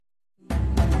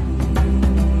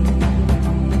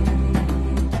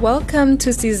Welcome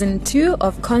to Season 2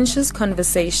 of Conscious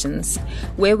Conversations,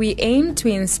 where we aim to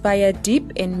inspire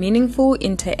deep and meaningful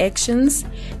interactions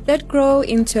that grow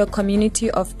into a community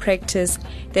of practice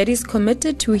that is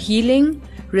committed to healing,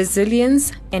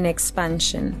 resilience, and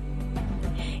expansion.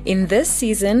 In this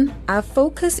season, our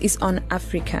focus is on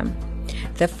Africa,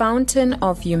 the fountain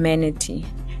of humanity,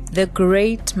 the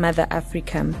great Mother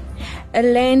Africa, a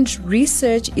land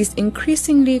research is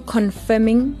increasingly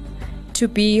confirming to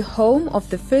be home of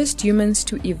the first humans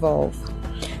to evolve.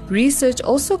 Research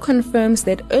also confirms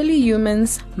that early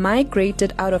humans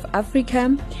migrated out of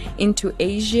Africa into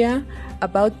Asia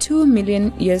about 2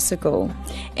 million years ago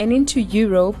and into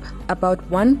Europe about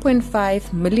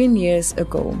 1.5 million years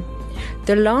ago.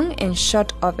 The long and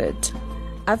short of it,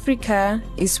 Africa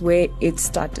is where it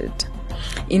started.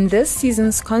 In this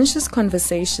season's Conscious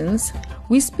Conversations,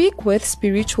 we speak with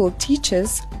spiritual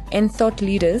teachers and thought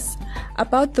leaders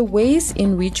about the ways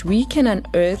in which we can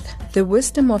unearth the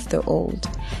wisdom of the old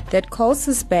that calls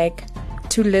us back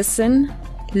to listen,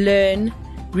 learn,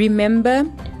 remember,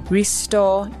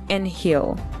 restore, and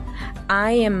heal.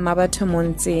 I am Mabato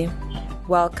Monte.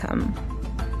 Welcome.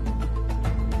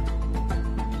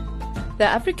 The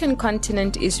African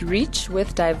continent is rich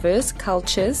with diverse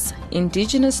cultures,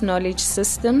 indigenous knowledge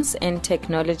systems, and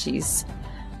technologies.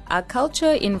 Our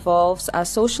culture involves our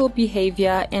social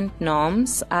behavior and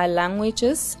norms, our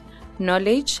languages,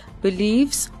 knowledge,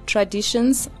 beliefs,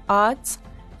 traditions, arts,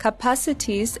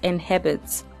 capacities, and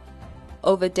habits.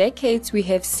 Over decades, we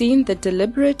have seen the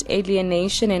deliberate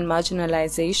alienation and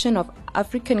marginalization of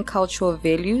African cultural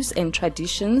values and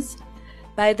traditions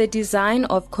by the design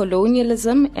of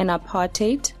colonialism and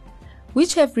apartheid,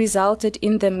 which have resulted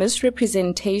in the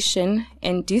misrepresentation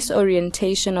and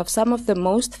disorientation of some of the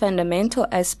most fundamental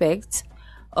aspects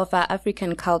of our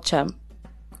African culture.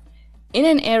 In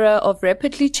an era of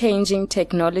rapidly changing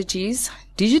technologies,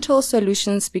 digital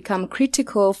solutions become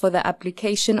critical for the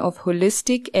application of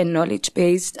holistic and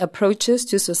knowledge-based approaches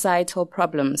to societal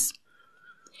problems.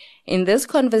 In this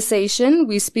conversation,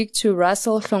 we speak to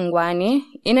Russell Hlongwane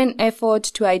in an effort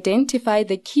to identify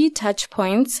the key touch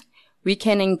points we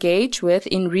can engage with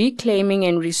in reclaiming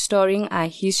and restoring our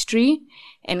history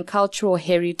and cultural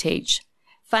heritage,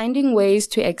 finding ways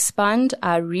to expand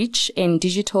our reach and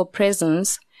digital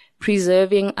presence,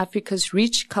 preserving Africa's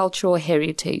rich cultural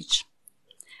heritage.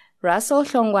 Russell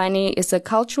Hlongwane is a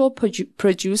cultural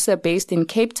producer based in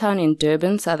Cape Town and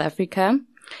Durban, South Africa.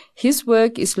 His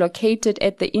work is located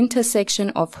at the intersection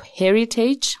of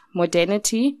heritage,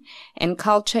 modernity, and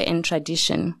culture and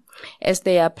tradition, as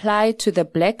they apply to the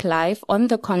Black life on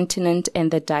the continent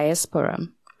and the diaspora.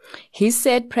 His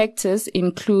said practice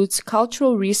includes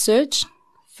cultural research,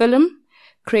 film,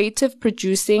 creative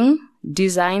producing,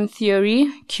 design theory,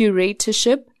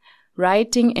 curatorship,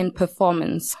 writing, and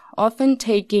performance, often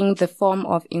taking the form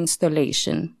of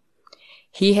installation.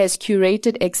 He has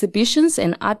curated exhibitions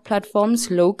and art platforms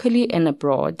locally and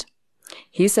abroad.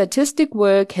 His artistic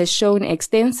work has shown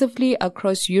extensively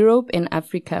across Europe and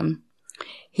Africa.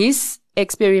 His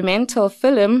experimental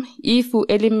film, Ifu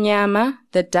Elimnyama,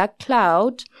 The Dark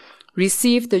Cloud,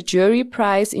 received the Jury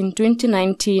Prize in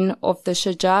 2019 of the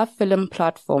Shajar Film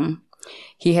Platform.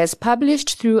 He has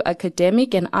published through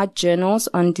academic and art journals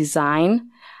on design,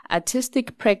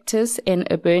 artistic practice, and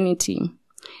urbanity.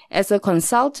 As a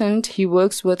consultant, he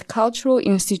works with cultural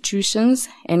institutions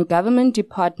and government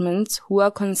departments who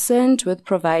are concerned with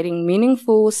providing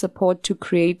meaningful support to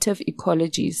creative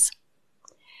ecologies.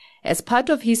 As part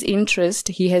of his interest,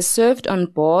 he has served on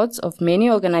boards of many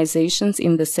organizations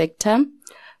in the sector.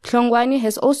 Hlongwane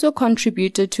has also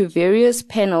contributed to various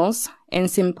panels and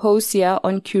symposia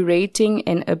on curating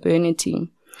and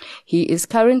urbanity. He is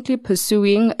currently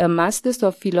pursuing a Master's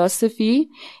of Philosophy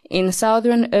in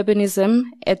Southern Urbanism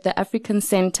at the African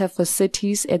Center for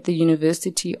Cities at the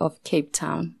University of Cape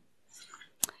Town.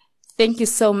 Thank you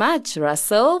so much,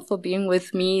 Russell, for being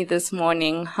with me this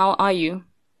morning. How are you?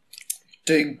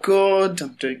 Doing good.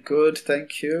 I'm doing good.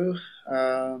 Thank you.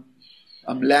 I'm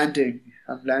landing.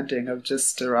 I've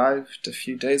just arrived a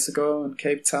few days ago in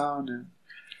Cape Town and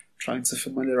trying to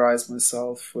familiarize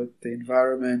myself with the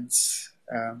environment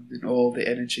and all the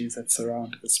energies that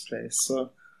surround this place.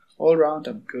 So all around,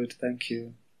 I'm good. Thank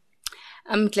you.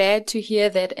 I'm glad to hear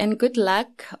that, and good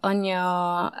luck on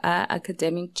your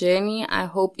academic journey. I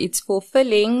hope it's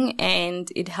fulfilling and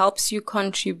it helps you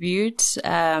contribute,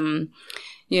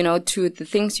 to the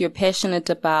things you're passionate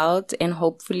about, and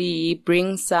hopefully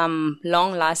bring some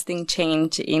long-lasting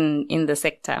change in the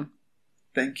sector.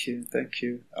 Thank you. Thank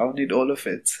you. I'll need all of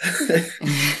it.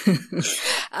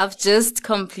 I've just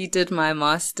completed my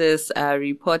master's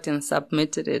report and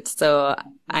submitted it, so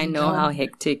I know how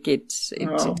hectic it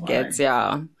gets.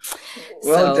 Yeah.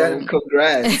 Well done.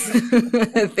 Congrats.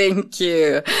 Thank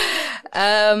you.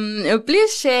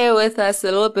 Please share with us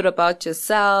a little bit about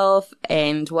yourself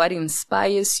and what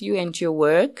inspires you and your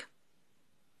work.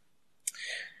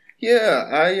 Yeah,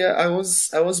 I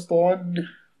was born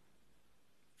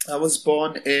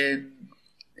in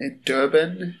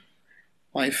Durban.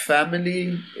 My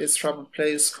family is from a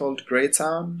place called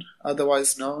Greytown,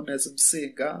 otherwise known as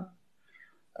Msinga.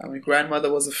 My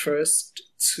grandmother was the first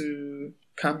to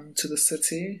come to the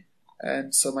city,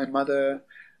 and so my mother,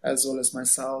 as well as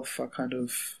myself, are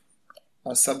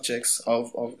subjects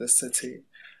of the city.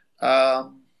 My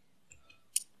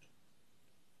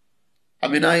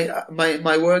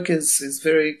work is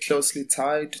very closely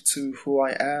tied to who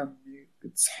I am.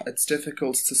 It's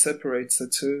difficult to separate the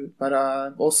two, but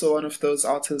I'm also one of those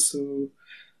artists who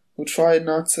try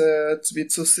not to be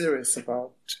too serious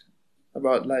about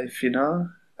life,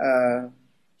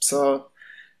 So,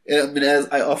 as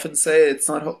I often say, it's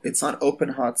not open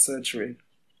heart surgery,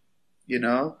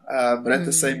 But at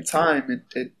the same time,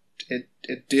 it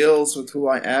deals with who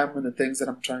I am and the things that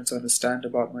I'm trying to understand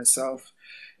about myself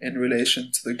in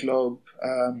relation to the globe.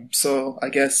 So I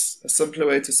guess a simpler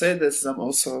way to say this is I'm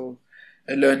also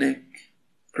a learning,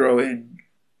 growing,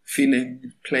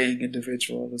 feeling, playing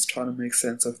individual who's trying to make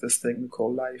sense of this thing we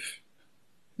call life.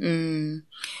 And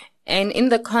in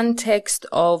the context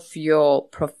of your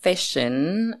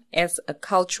profession as a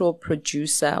cultural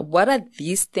producer, what are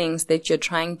these things that you're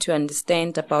trying to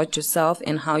understand about yourself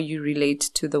and how you relate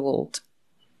to the world?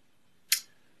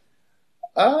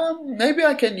 Maybe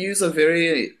I can use a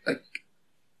very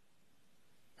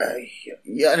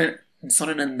it's not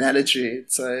an analogy.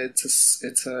 It's an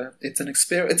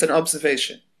experience. It's an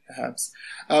observation, perhaps.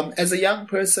 As a young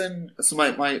person, so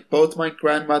both my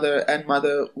grandmother and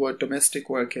mother were domestic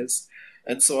workers,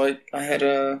 and so I kind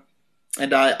of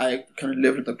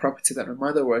lived in the property that my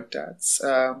mother worked at.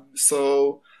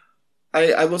 So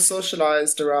I was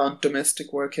socialized around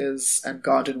domestic workers and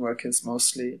garden workers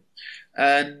mostly.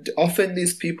 And often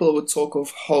these people would talk of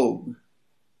home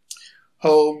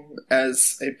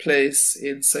as a place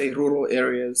in, say, rural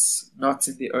areas, not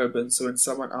in the urban. So when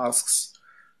someone asks,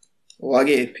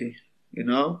 Wagepi,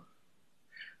 and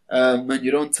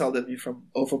you don't tell them you're from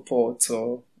Overport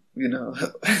or,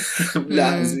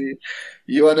 Mlazi.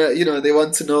 You they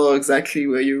want to know exactly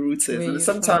where your root is. And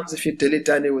sometimes if you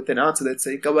dilly-dally with an answer, they'd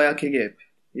say, Gabaya Kegepi,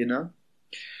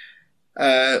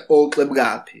 or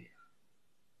Glemgapi.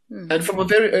 And from a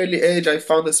very early age, I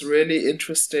found this really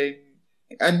interesting.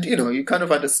 And, you kind of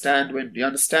understand when you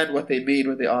understand what they mean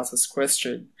when they ask this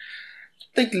question.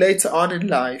 I think later on in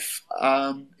life,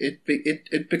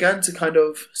 it began to kind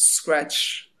of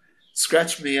scratch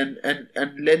me and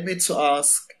led me to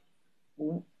ask,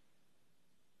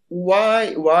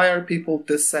 why are people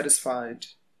dissatisfied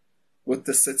with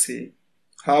the city?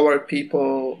 Why are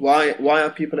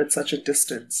people at such a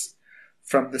distance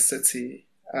from the city?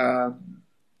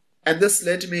 And this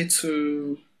led me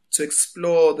to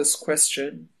explore this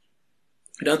question.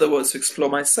 In other words, to explore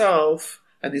myself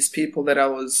and these people that I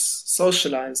was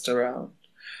socialized around.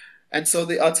 And so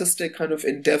the artistic kind of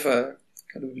endeavor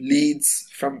kind of leads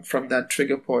from that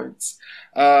trigger point.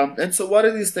 And so what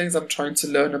are these things I'm trying to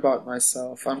learn about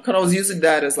myself? I was using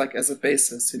that as a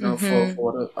basis, for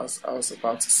what I was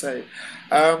about to say.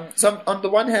 So on the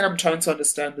one hand, I'm trying to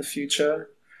understand the future.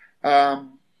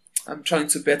 I'm trying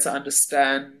to better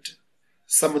understand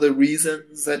some of the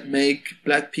reasons that make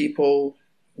Black people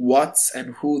what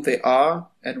and who they are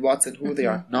and what and who they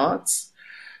are not.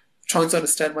 Trying to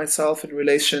understand myself in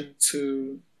relation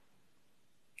to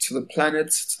the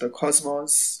planet, to the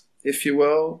cosmos, if you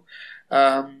will.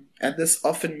 And this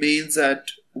often means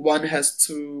that one has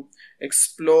to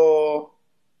explore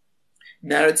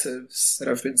narratives that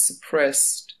have been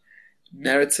suppressed,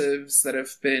 narratives that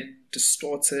have been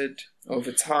distorted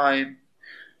over time.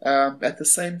 At the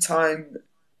same time,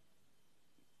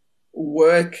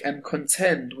 work and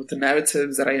contend with the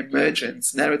narratives that are emergent,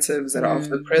 narratives that are of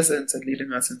the present and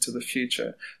leading us into the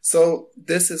future. So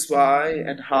this is why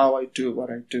and how I do what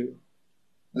I do,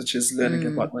 which is learning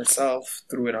about myself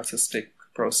through an artistic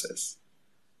process.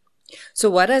 So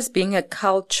what does being a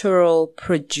cultural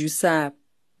producer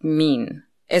mean,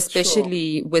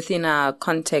 especially within our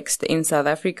context in South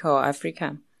Africa or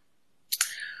Africa?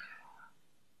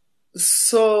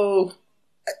 So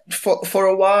for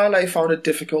a while, I found it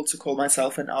difficult to call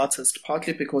myself an artist,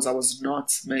 partly because I was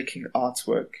not making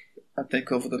artwork. I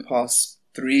think over the past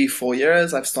 3-4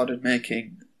 years, I've started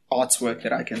making artwork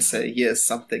that I can say, here's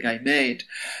something I made.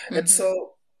 And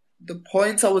so the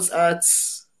point I was at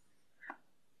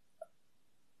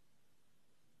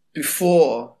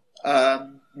before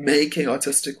making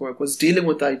artistic work was dealing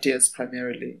with ideas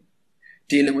primarily,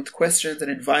 dealing with questions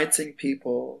and inviting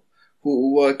people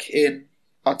who work in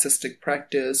artistic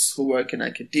practice, who work in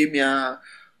academia,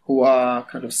 who are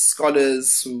kind of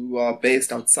scholars, who are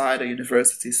based outside a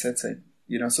university setting.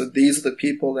 So these are the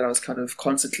people that I was kind of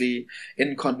constantly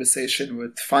in conversation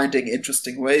with, finding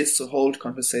interesting ways to hold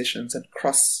conversations and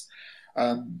cross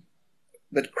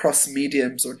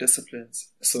mediums or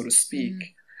disciplines, so to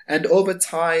speak. And over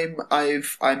time,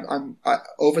 I've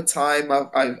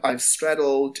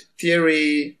straddled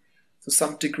theory, to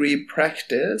some degree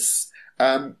practice,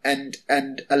 and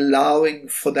allowing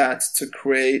for that to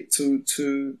create,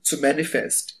 to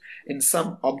manifest in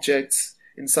some objects,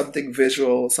 in something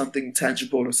visual, something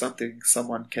tangible, or something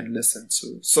someone can listen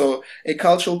to. So a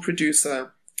cultural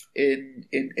producer in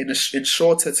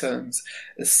shorter terms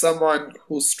is someone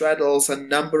who straddles a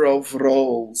number of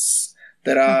roles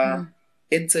that are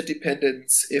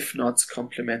interdependent, if not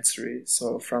complementary.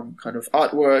 So from kind of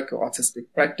artwork or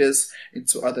artistic practice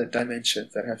into other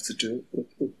dimensions that have to do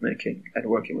with making and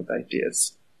working with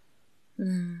ideas.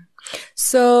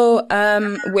 So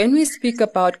when we speak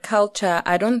about culture,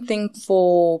 I don't think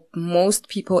for most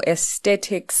people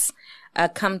aesthetics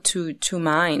come to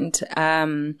mind.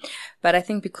 But I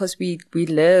think because we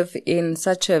live in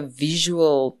such a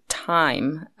visual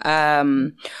time,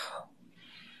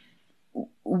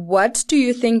 what do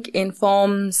you think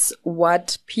informs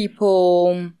what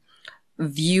people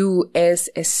view as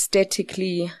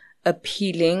aesthetically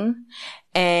appealing?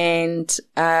 And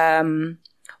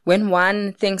when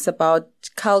one thinks about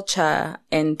culture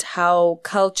and how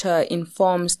culture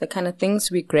informs the kind of things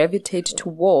we gravitate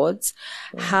towards,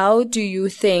 how do you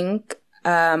think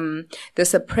the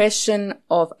suppression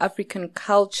of African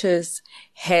cultures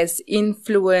has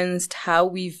influenced how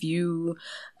we view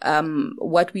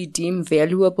what we deem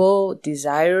valuable,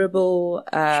 desirable,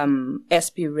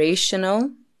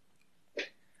 aspirational?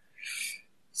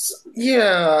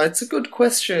 Yeah, it's a good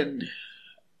question,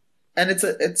 and it's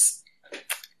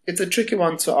a tricky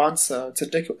one to answer.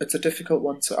 It's a difficult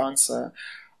one to answer.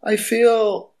 I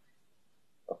feel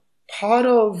part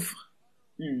of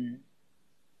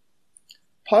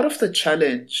the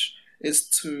challenge is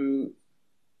to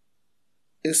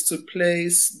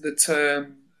place the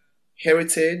term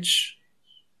heritage,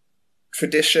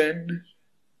 tradition,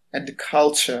 and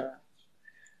culture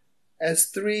as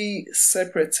three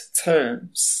separate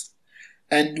terms.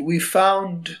 And we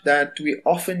found that we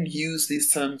often use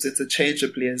these terms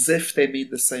interchangeably as if they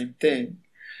mean the same thing.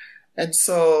 And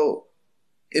so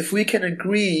if we can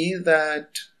agree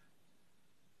that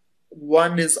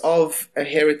one is of a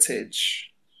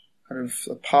heritage, kind of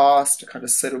a past, a kind of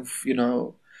set of,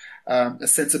 a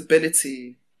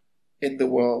sensibility in the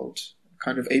world,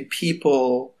 kind of a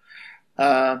people,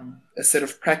 a set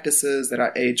of practices that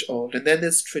are age old. And then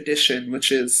there's tradition, which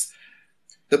is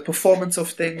the performance of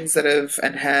things that have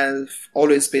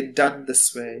always been done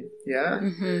this way. Yeah.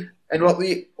 And what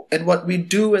we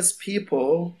do as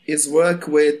people is work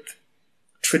with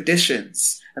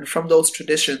traditions, and from those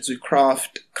traditions we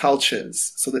craft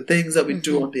cultures. So the things that we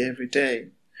do on the everyday.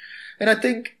 And I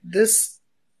think this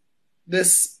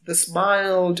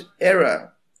mild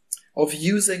error of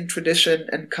using tradition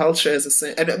and culture as the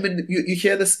same, and I mean you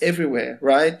hear this everywhere,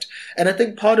 right? And I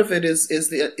think part of it is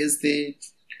the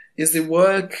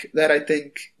work that I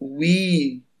think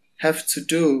we have to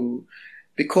do,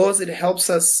 because it helps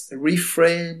us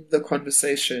reframe the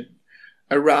conversation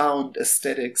around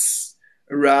aesthetics,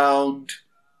 around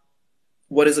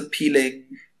what is appealing,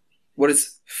 what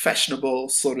is fashionable,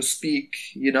 so to speak,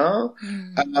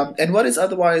 and what is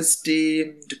otherwise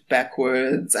deemed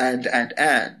backwards and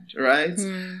right?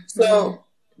 So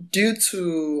due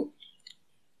to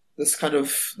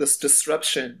this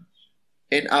disruption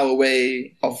in our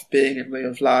way of being and way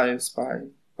of lives by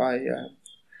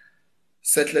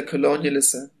settler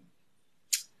colonialism,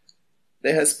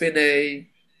 there's been a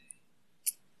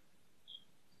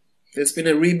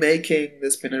remaking,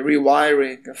 there's been a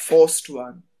rewiring, a forced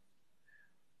one,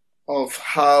 of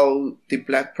how the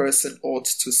Black person ought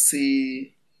to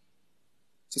see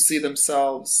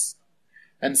themselves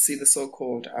and see the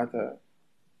so-called other.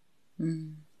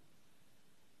 And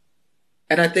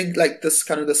I think like this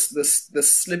kind of this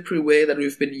slippery way that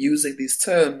we've been using these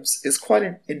terms is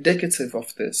quite indicative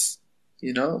of this,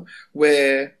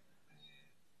 where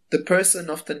the person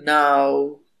of the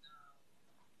now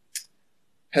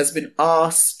has been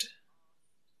asked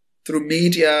through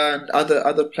media and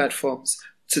other platforms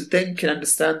to think and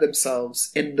understand themselves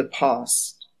in the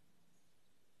past.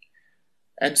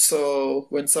 And so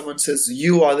when someone says,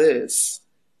 you are this,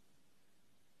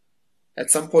 at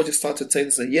some point you start to take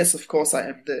and say, yes, of course I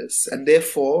am this. And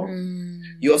therefore,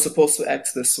 you are supposed to act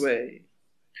this way.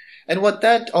 And what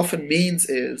that often means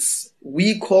is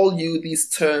we call you these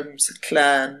terms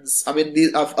clans. I mean,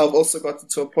 I've also gotten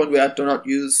to a point where I do not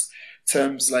use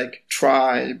terms like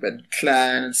tribe and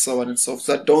clan and so on and so forth.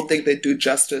 So I don't think they do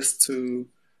justice to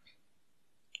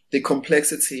the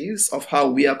complexities of how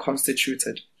we are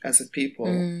constituted as a people.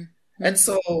 And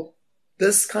so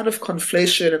this kind of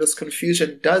conflation and this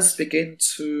confusion does begin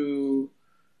to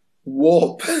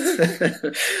warp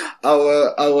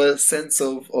our sense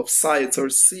of sight or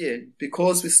seeing,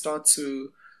 because we start to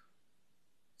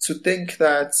think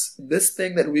that this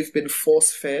thing that we've been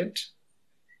force-fed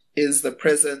is the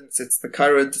present, it's the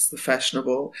current, it's the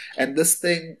fashionable, and this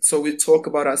thing, so we talk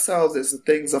about ourselves as the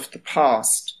things of the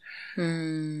past. I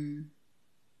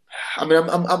mean,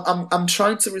 I'm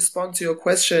trying to respond to your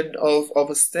question of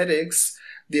aesthetics,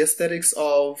 the aesthetics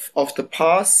of the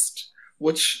past,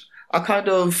 which are kind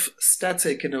of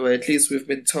static in a way, at least we've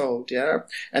been told, yeah?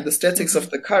 And the aesthetics of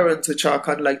the current, which are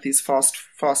kind of like these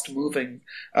fast-moving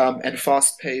and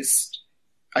fast-paced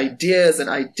ideas and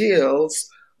ideals,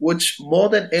 which more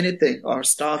than anything are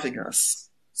starving us.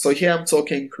 So here I'm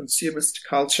talking consumerist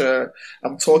culture,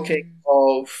 I'm talking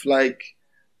of like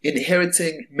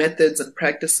inheriting methods and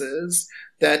practices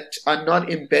that are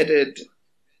not embedded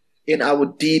in our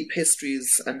deep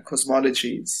histories and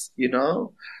cosmologies, you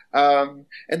know?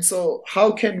 And so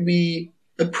how can we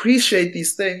appreciate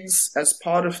these things as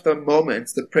part of the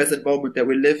moment, the present moment that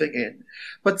we're living in,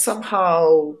 but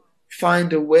somehow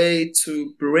find a way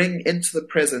to bring into the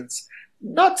present,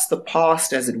 not the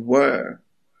past as it were,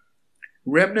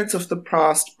 remnants of the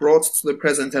past brought to the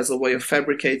present as a way of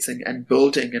fabricating and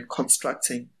building and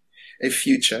constructing a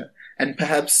future. And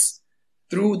perhaps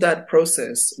through that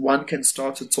process, one can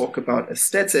start to talk about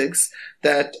aesthetics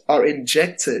that are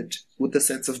injected with a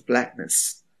sense of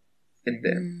blackness in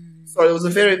them. So it was a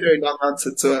very, very long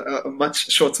answer to a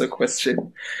much shorter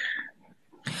question.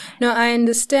 No, I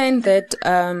understand that,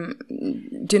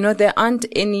 there aren't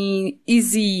any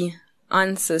easy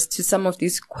answers to some of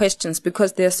these questions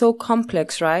because they're so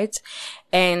complex, right?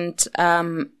 And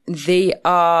they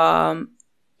are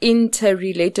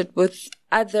interrelated with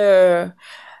other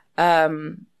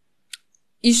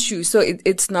issues. So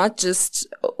it's not just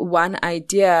one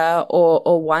idea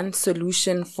or one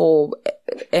solution for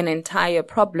an entire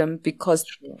problem, because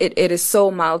it is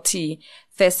so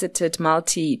multifaceted,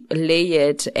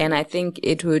 multi-layered, and I think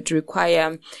it would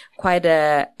require quite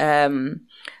a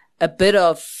bit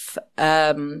of,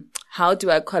 how do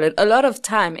I call it? A lot of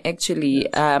time, actually,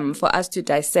 for us to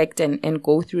dissect and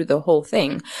go through the whole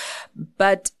thing.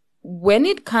 But when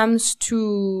it comes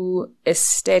to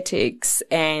aesthetics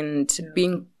and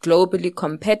being globally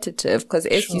competitive, because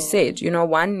as you said,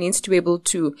 one needs to be able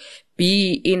to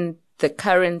be in the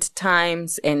current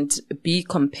times and be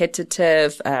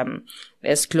competitive,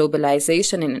 as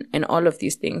globalization and all of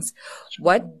these things.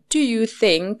 What do you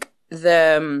think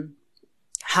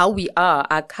how we are,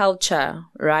 our culture,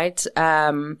 right?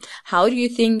 How do you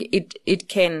think it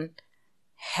can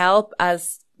help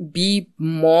us be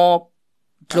more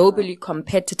globally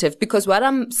competitive? Because what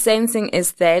I'm sensing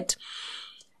is that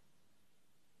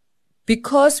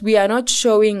because we are not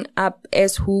showing up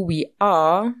as who we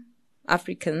are,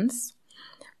 Africans,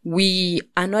 we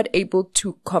are not able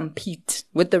to compete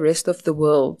with the rest of the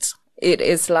world. It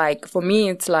is like, for me,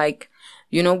 it's like,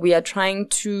 we are trying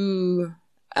to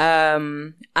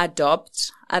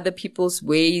adopt other people's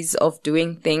ways of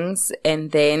doing things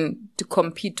and then to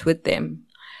compete with them.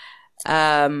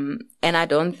 And I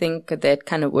don't think that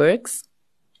kind of works.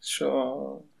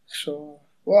 Sure.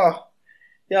 Wow.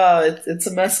 Yeah, it's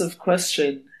a massive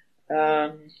question.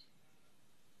 No,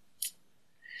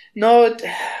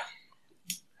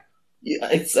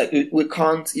 it's like you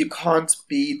can't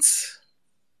beat.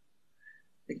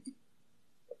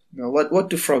 What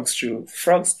do frogs do?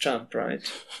 Frogs jump, right?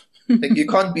 Like you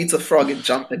can't beat a frog and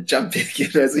jumping,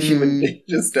 as a human being. It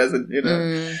just doesn't,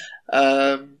 there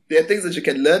are things that you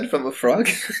can learn from a frog,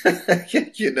 and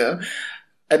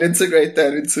integrate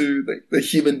that into the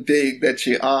human being that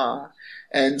you are.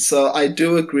 And so I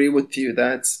do agree with you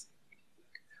that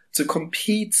to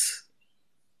compete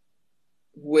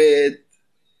with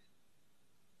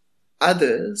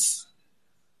others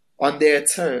on their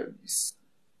terms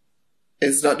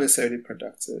is not necessarily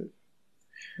productive.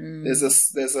 There's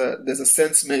a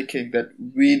sense making that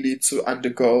we need to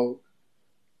undergo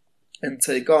and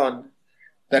take on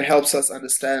that helps us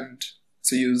understand,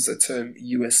 to use the term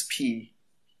USP.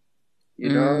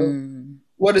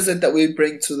 What is it that we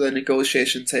bring to the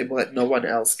negotiation table that no one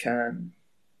else can?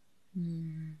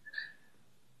 And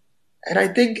I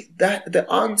think that the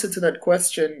answer to that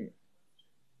question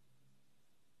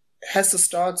has to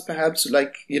start perhaps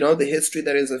like, the history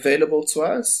that is available to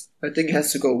us. I think it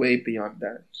has to go way beyond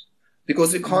that.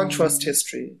 Because we can't trust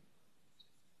history.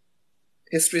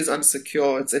 History is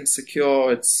unsecure, it's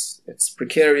insecure, it's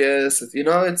precarious,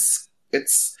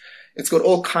 it's got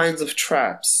all kinds of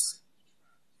traps.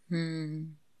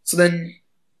 So then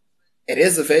it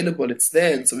is available, it's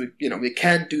there, and so we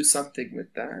can do something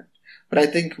with that. But I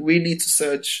think we need to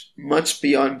search much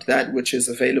beyond that which is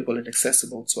available and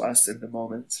accessible to us in the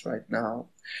moment right now.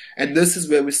 And this is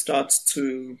where we start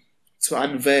to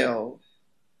unveil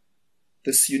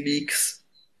this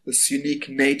unique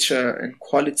nature and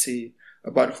quality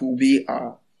about who we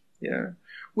are. Yeah.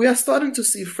 We are starting to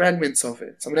see fragments of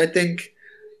it. I mean, I think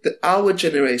that our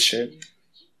generation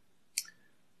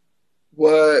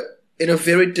were in a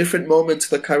very different moment to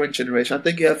the current generation. I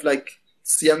think you have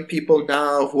young people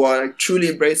now who are truly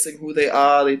embracing who they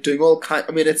are. They're doing all kinds.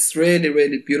 I mean, it's really,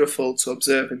 really beautiful to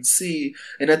observe and see.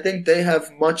 And I think they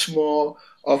have much more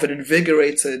of an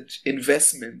invigorated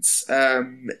investment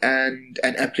and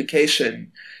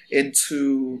application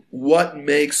into what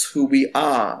makes who we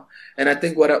are. And I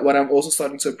think what I'm also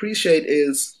starting to appreciate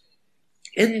is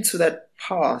into that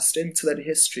past, into that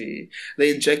history,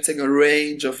 they're injecting a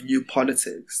range of new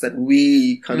politics that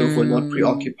we kind of were not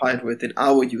preoccupied with in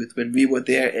our youth when we were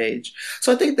their age.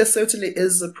 So I think there certainly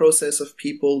is a process of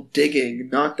people digging,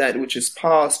 not that which is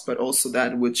past, but also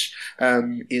that which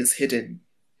is hidden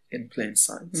in plain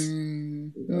sight.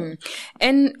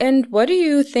 And what do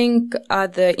you think are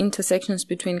the intersections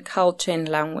between culture and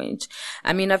language?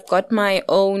 I mean, I've got my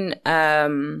own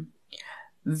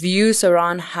views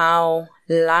around how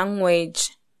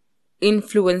language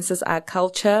influences our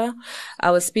culture.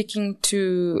 I was speaking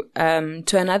to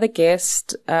another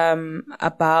guest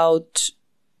about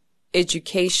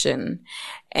education,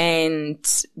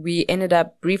 and we ended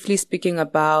up briefly speaking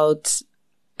about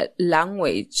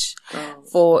language.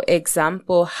 For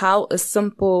example, how a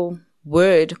simple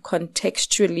word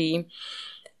contextually,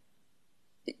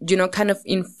 kind of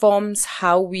informs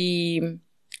how we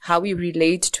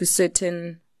relate to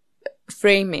certain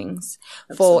framings.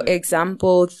 Absolutely. For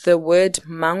example, the word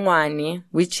mangwane,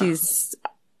 which is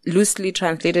loosely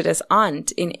translated as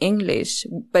aunt in English,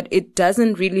 but it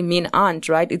doesn't really mean aunt,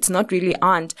 right? It's not really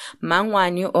aunt.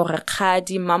 Mangwane or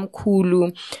rakgadi,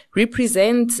 mamkhulu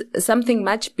represents something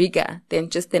much bigger than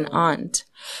just an aunt.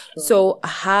 So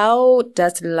how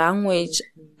does language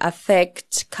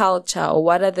affect culture, or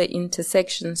what are the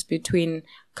intersections between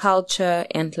culture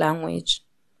and language?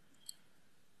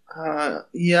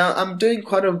 I'm doing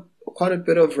quite a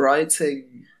bit of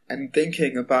writing and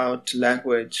thinking about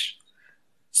language,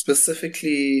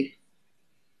 specifically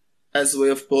as a way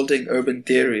of building urban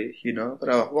theory, but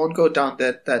I won't go down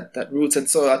that route. And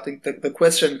so I think the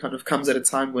question kind of comes at a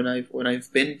time when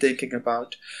I've been thinking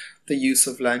about the use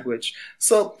of language.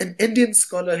 So an Indian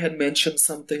scholar had mentioned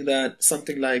something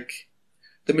like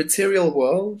the material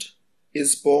world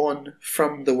is born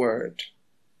from the word.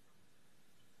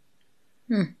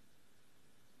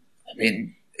 I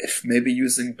mean, if maybe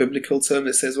using biblical terms,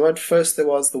 it says, what? First there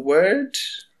was the word,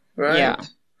 right?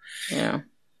 Yeah.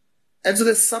 And so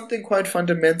there's something quite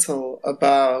fundamental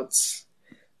about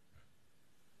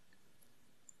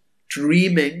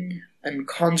dreaming and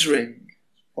conjuring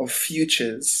of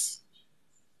futures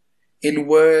in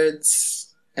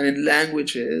words and in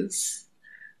languages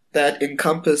that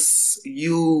encompass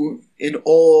you in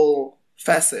all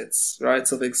facets,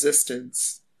 right, of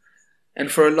existence.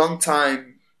 And for a long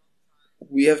time,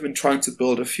 we have been trying to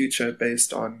build a future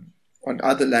based on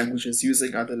other languages,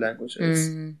 using other languages.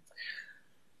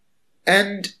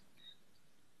 And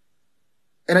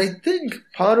I think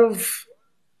part of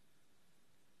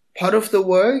the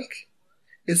work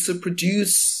is to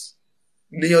produce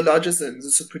neologisms,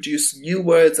 is to produce new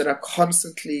words that are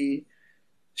constantly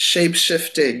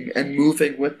shape-shifting and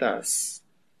moving with us.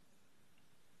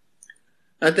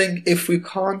 I think if we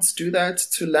can't do that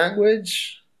to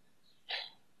language,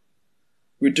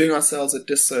 we're doing ourselves a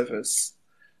disservice.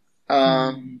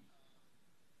 And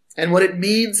what it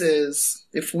means is,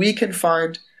 if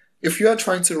you are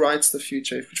trying to write the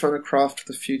future, if you're trying to craft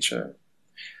the future,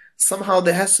 somehow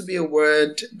there has to be a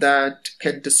word that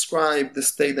can describe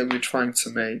this thing that we're trying to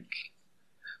make.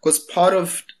 Because part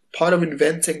of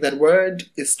inventing that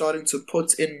word is starting to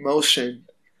put in motion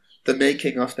the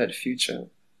making of that future.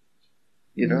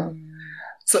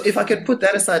 So if I can put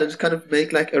that aside and just kind of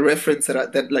make like a reference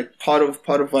that like part of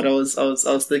what I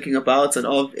was thinking about and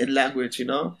of in language,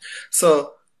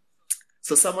 So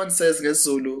someone says in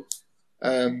Zulu,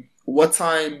 what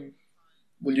time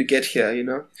will you get here,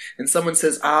 And someone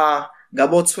says,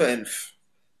 gabo 12.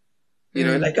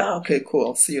 Like, okay, cool,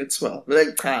 I'll see you at 12.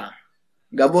 Like,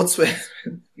 gabo 12.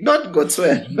 Not go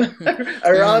 12.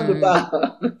 Around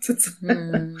about.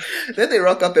 Then they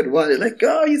rock up at 1. They're like,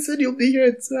 you said you'll be here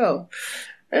at 12.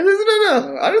 And I said,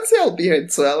 no, I don't say I'll be here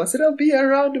at 12. I said I'll be here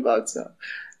around about 12.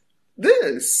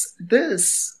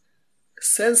 This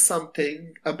says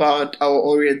something about our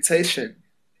orientation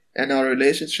and our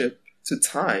relationship to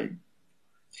time.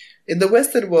 In the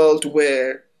Western world,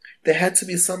 where there had to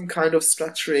be some kind of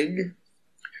structuring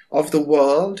of the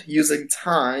world using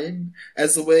time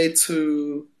as a way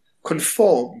to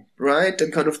conform, right?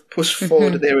 And kind of push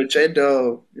forward their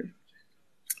agenda.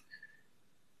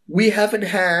 We haven't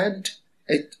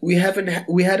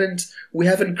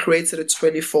created a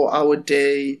 24-hour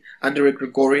day under a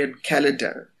Gregorian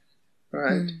calendar,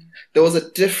 right? There was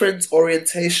a different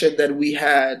orientation that we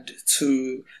had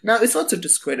to. Now, it's not to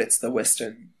discredit the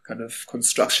Western kind of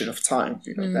construction of time.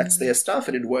 That's their stuff,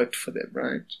 and it worked for them,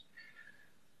 right?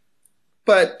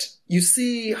 But you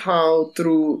see how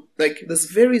through like this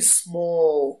very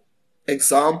small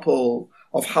example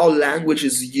of how language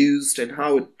is used and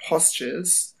how it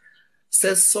postures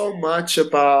says so much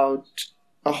about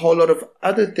a whole lot of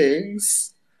other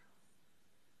things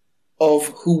about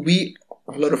who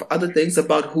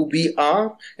we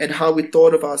are and how we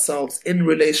thought of ourselves in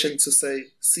relation to, say,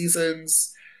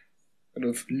 seasons, kind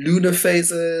of lunar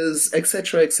phases,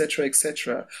 etc., etc.,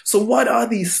 etc. So what are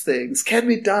these things? Can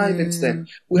we dive into them?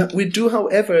 We do,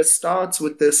 however, it starts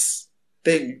with this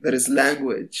thing that is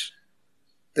language.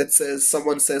 That says,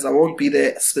 someone says, I won't be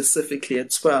there specifically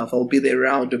at 12, I'll be there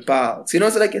roundabouts. So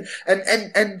like,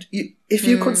 and if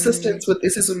you're consistent with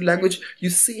this sort of language, you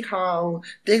see how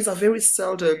things are very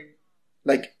seldom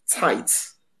like tight.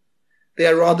 They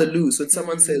are rather loose. When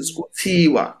someone says,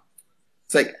 Utiwa,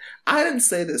 it's like, I didn't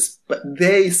say this, but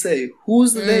they say,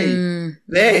 who's they?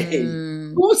 They.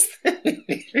 Who's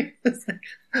they?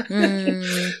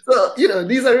 So,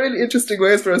 these are really interesting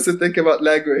ways for us to think about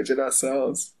language and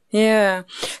ourselves. Yeah.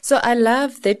 So I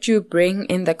love that you bring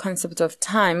in the concept of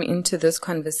time into this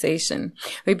conversation.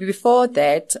 Maybe before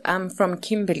that, I'm from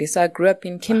Kimberley. So I grew up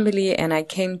in Kimberley and I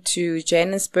came to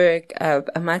Johannesburg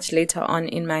much later on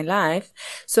in my life.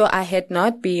 So I had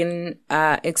not been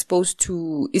exposed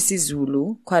to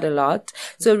isiZulu quite a lot.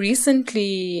 So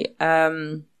recently,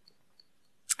 my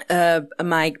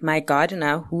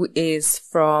gardener, who is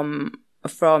from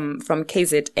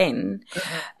KZN,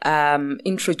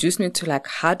 introduced me to like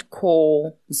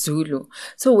hardcore Zulu.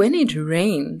 So when it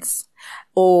rains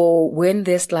or when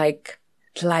there's like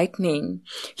lightning,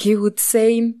 he would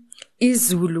say,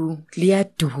 "Izulu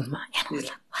liyaduma." And I was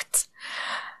like, what?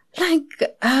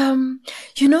 Like,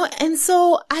 and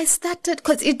so I started,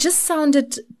 cause it just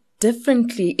sounded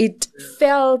differently. It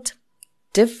felt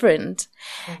different.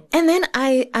 And then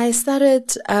I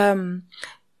started,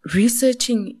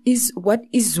 researching what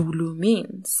Zulu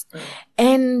means.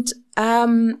 And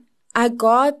I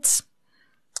got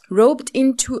roped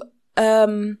into a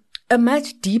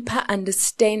much deeper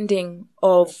understanding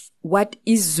of what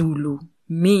Zulu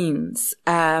means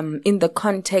in the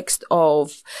context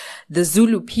of the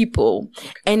Zulu people.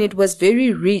 And it was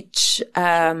very rich.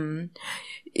 So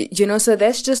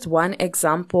that's just one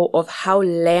example of how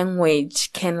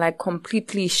language can like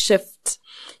completely shift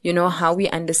how we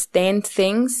understand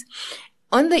things.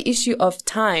 On the issue of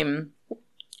time,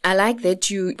 I like that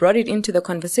you brought it into the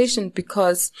conversation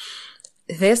because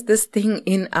there's this thing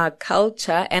in our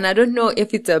culture, and I don't know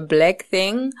if it's a black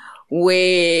thing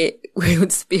where we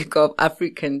would speak of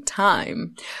African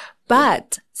time.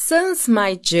 But since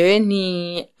my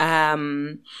journey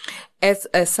as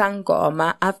a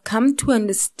Sangoma, I've come to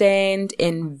understand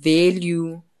and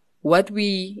value what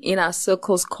we in our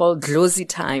circles call Dlozi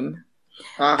time.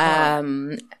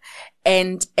 And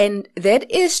that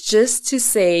is just to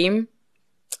say,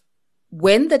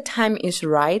 when the time is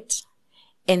right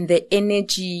and the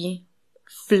energy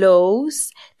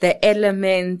flows, the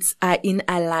elements are in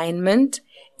alignment,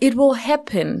 it will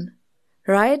happen,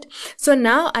 right? So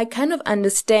now I kind of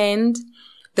understand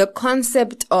the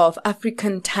concept of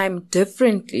African time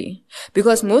differently,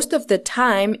 because most of the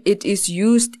time it is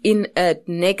used in a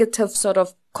negative sort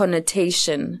of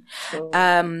connotation.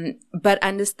 But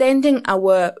understanding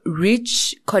our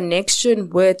rich connection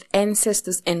with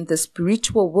ancestors and the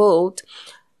spiritual world,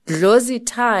 Dlozi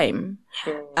time,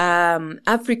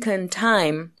 African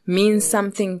time means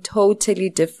something totally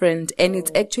different, and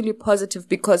it's actually positive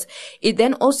because it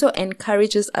then also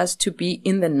encourages us to be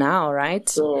in the now,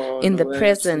 right? In the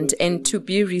present, and to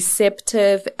be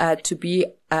receptive, to be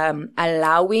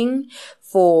allowing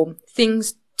for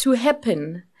things to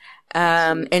happen.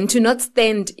 and to not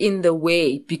stand in the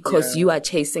way because Yeah. you are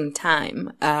chasing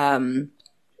time.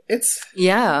 It's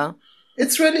Yeah.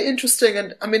 It's really interesting,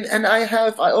 and I mean, and I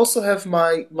also have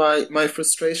my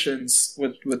frustrations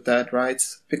with that, right?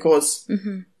 Because,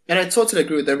 and I totally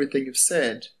agree with everything you've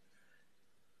said.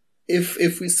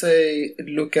 If we say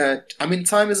look at, I mean,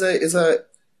 time is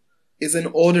an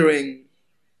ordering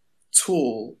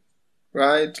tool,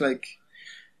 right? Like,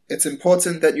 it's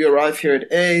important that you arrive here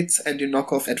at 8 and you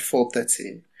knock off at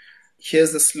 4:30.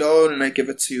 Here's this loan, and I give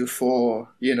it to you for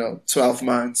 12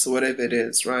 months or whatever it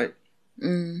is, right?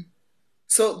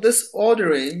 So this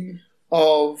ordering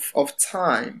of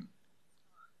time,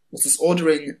 this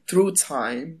ordering through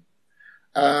time,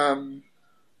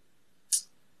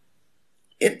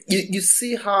 you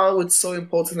see how it's so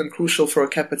important and crucial for a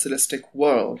capitalistic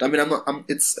world. I mean,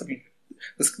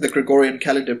 the Gregorian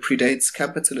calendar predates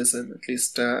capitalism, at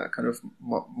least kind of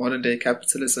modern day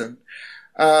capitalism,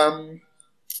 and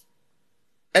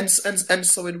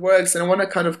so it works. And I want to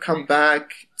kind of come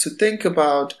back to think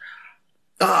about.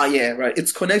 Yeah, right.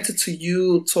 It's connected to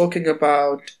you talking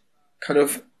about kind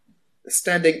of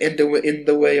standing in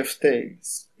the way of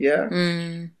things. Yeah.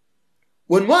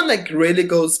 When one like really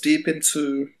goes deep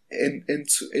into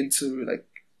like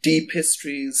deep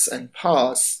histories and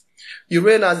past, you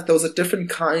realize that there was a different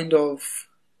kind of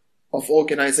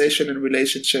organization and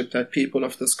relationship that people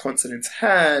of this continent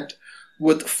had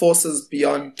with forces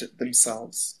beyond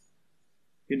themselves.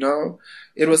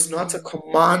 It was not a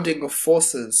commanding of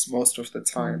forces most of the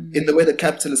time, in the way that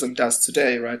capitalism does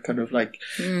today, right? Kind of like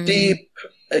deep,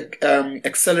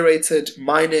 accelerated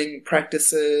mining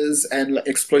practices and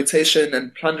exploitation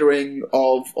and plundering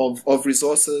of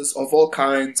resources of all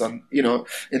kinds in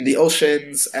the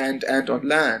oceans and on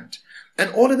land.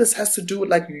 And all of this has to do with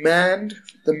like the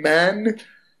man,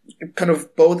 kind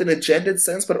of both in a gendered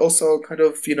sense, but also kind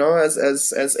of,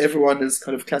 as everyone is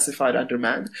kind of classified under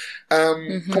man,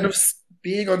 kind of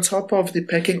being on top of the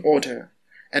pecking order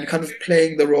and kind of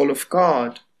playing the role of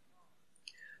God.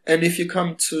 And if you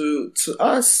come to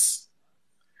us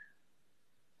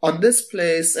on this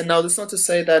place, and now that's not to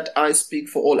say that I speak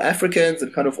for all Africans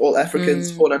and kind of all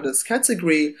Africans fall under this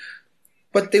category,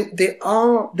 but there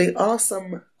are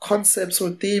some concepts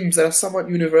or themes that are somewhat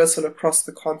universal across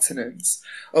the continents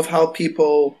of how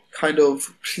people kind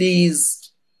of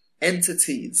pleased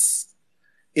entities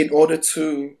in order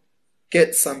to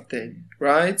get something,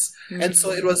 right? And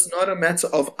so it was not a matter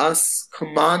of us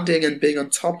commanding and being on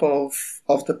top of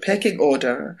the pecking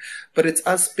order, but it's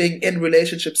us being in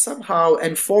relationship somehow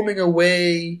and forming a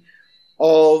way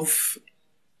of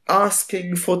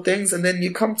asking for things, and then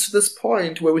you come to this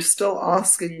point where we're still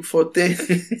asking for things.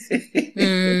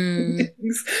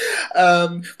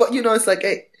 But it's like,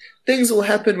 hey, things will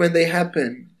happen when they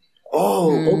happen.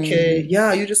 Oh, okay,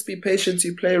 yeah, you just be patient,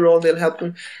 you play a role, they'll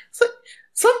happen. It's like,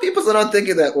 some people are not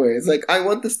thinking that way. It's like, I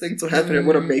want this thing to happen, I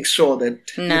want to make sure that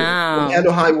hell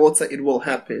or high water, it will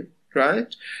happen.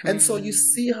 Right? And so you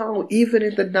see how even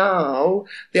in the now,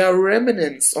 there are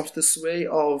remnants of this way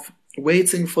of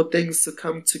waiting for things to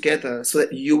come together so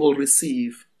that you will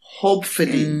receive,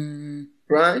 hopefully,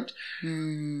 right?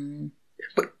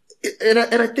 But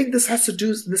I think this has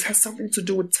something to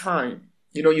do with time.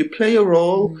 You play a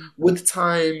role with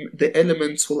time. The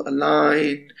elements will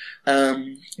align.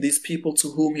 These people to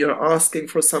whom you're asking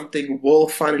for something will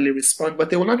finally respond, but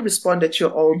they will not respond at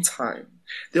your own time.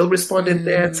 They'll respond in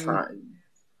their time.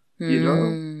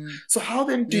 So how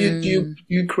then do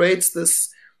you create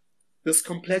this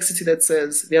complexity that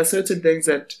says there are certain things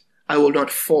that I will not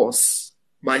force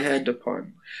my hand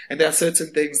upon, and there are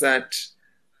certain things that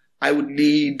I would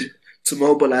need to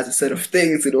mobilize a set of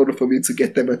things in order for me to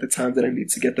get them at the time that I need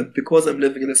to get them, because I'm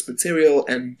living in this material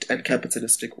and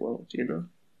capitalistic world,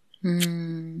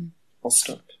 I'll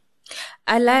stop.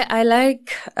 I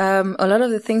like a lot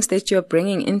of the things that you're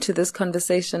bringing into this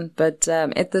conversation, but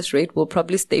at this rate, we'll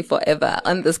probably stay forever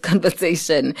on this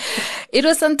conversation. It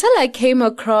was until I came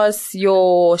across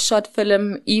your short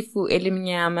film, Ifu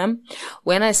Elimnyama,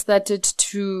 when I started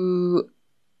to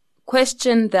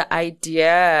question the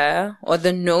idea or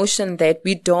the notion that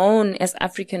we don't, as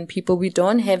African people, we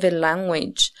don't have a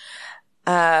language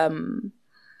to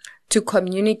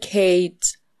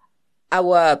communicate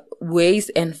our ways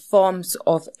and forms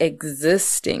of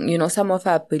existing, some of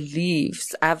our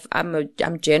beliefs.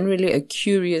 I'm generally a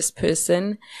curious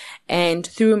person, and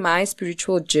through my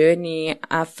spiritual journey,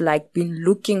 I've been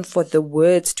looking for the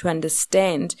words to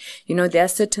understand. There are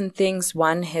certain things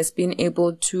one has been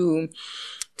able to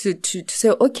say,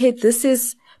 okay, this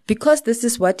is because this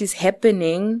is what is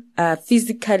happening,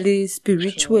 physically,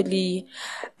 spiritually,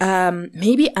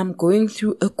 maybe I'm going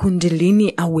through a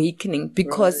Kundalini awakening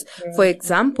because, for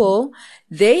example,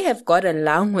 they have got a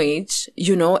language,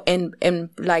 and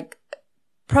like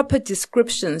proper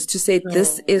descriptions to say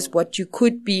this is what you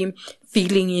could be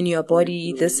feeling in your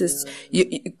body, this is you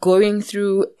going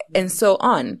through, and so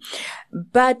on.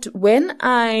 But when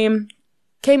I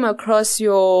came across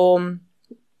your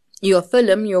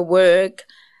film, your work,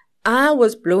 I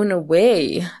was blown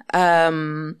away, at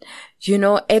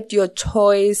your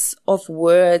choice of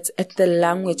words, at the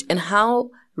language, and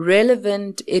how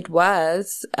relevant it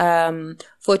was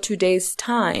for today's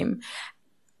time.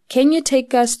 Can you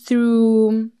take us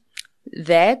through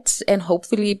that and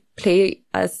hopefully play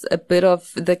us a bit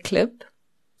of the clip?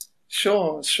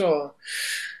 Sure.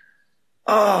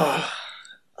 At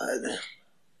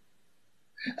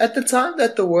the time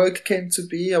that the work came to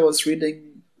be, I was reading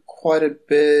quite a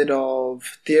bit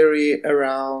of theory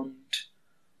around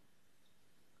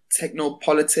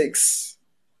technopolitics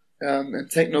and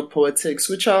technopoetics,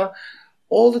 which are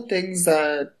all the things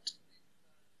that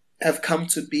have come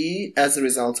to be as a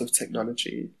result of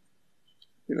technology.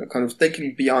 Kind of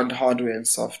thinking beyond hardware and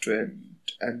software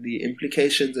and the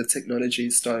implications that technology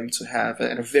is starting to have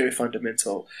at a very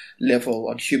fundamental level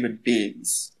on human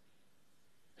beings,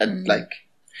 and like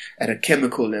at a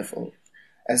chemical level,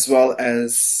 as well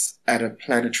as at a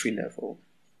planetary level.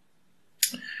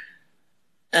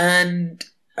 And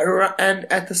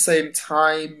at the same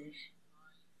time,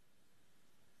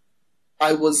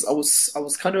 I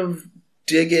was kind of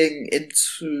digging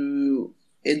into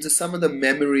some of the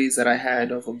memories that I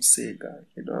had of Umsinga,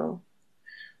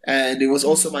 and it was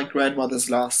also my grandmother's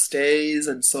last days,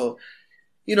 and so,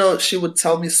 she would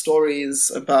tell me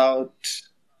stories about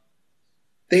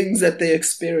things that they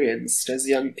experienced as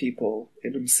young people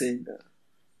in Umsinga.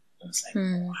 I was like,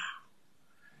 wow.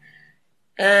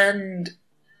 And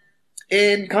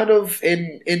in kind of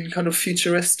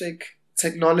futuristic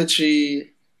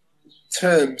technology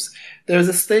terms, there's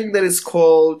this thing that is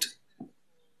called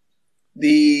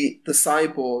the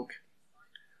cyborg,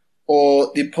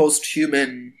 or the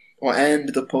post-human, and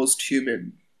the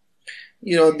post-human.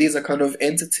 These are kind of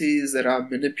entities that are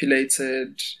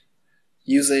manipulated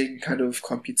using kind of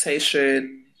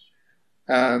computation,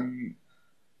 kind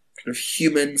of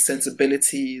human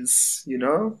sensibilities,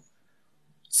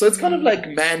 So it's kind of like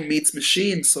man meets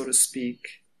machine, so to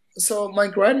speak. So my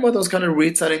grandmother was kind of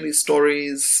retelling these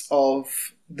stories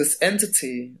of this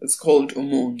entity. It's called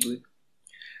Umundu.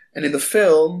 And in the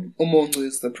film, Umundu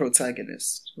is the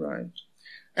protagonist, right?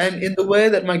 And in the way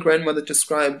that my grandmother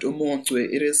described Umundu,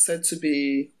 it is said to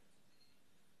be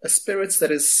a spirit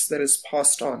that is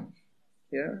passed on,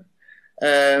 yeah.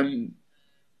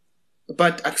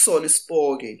 But akson is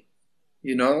spogi,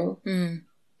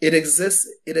 It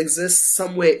exists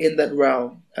somewhere in that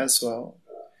realm as well,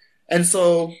 and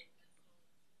so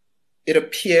it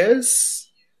appears.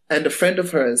 And a friend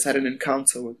of hers had an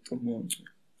encounter with Umundu.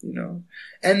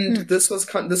 And this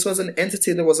was an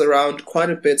entity that was around quite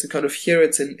a bit. To kind of hear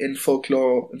it in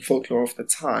folklore of the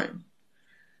time.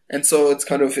 And so it's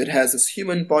kind of, it has this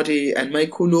human body, and my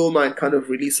kuluma kind of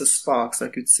releases sparks. I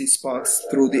could see sparks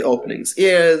through the openings,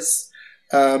 ears,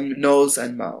 nose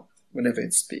and mouth whenever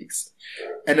it speaks.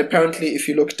 And apparently if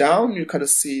you look down, you kind of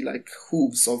see like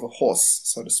hooves of a horse,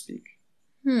 so to speak.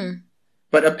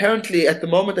 But apparently at the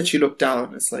moment that you look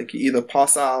down, it's like you either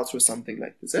pass out or something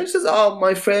like this. And it's just,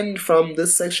 my friend from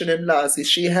this section in Lazi,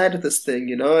 she had this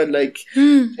thing, and like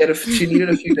she needed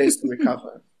a few days to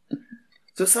recover.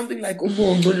 So something like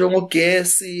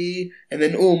Gesi, and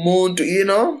then Umuntu,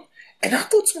 And I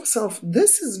thought to myself,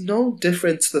 this is no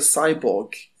different to the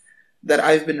cyborg that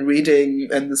I've been reading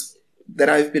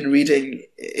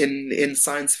in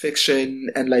science fiction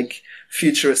and like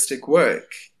futuristic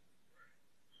work.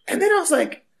 And then I was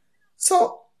like,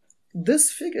 so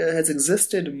this figure has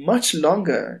existed much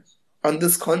longer on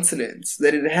this continent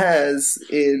than it has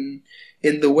in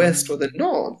the West or the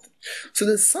North. So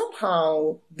there's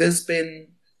been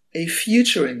a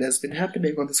futuring that's been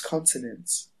happening on this continent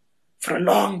for a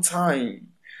long time.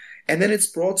 And then it's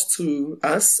brought to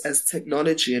us as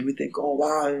technology, and we think, oh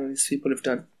wow, these people have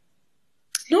done.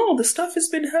 No, the stuff has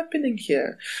been happening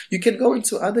here. You can go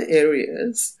into other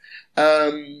areas.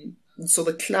 So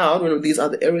the cloud, one of these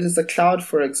other areas is the cloud,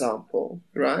 for example,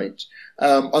 right?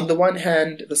 On the one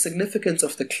hand, the significance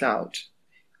of the cloud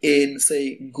in,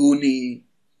 say, Guni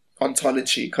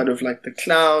ontology, kind of like the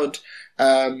cloud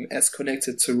as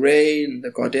connected to rain,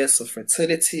 the goddess of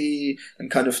fertility,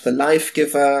 and kind of the life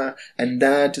giver, and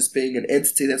that as being an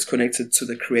entity that's connected to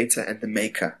the creator and the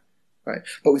maker, right?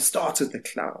 But we start with the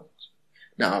cloud.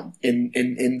 Now,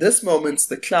 in this moment,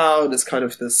 the cloud is kind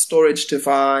of the storage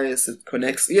device. It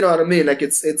connects, you know what I mean? Like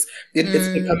it's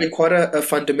becoming quite a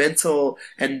fundamental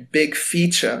and big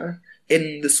feature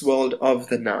in this world of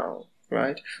the now,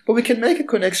 right? But we can make a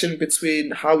connection between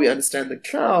how we understand the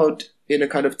cloud in a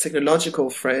kind of technological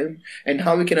frame and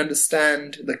how we can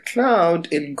understand the cloud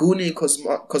in Guni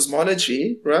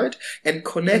cosmology, right? And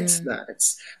connect that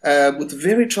with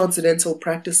very transcendental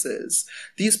practices.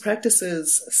 These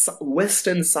practices,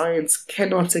 Western science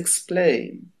cannot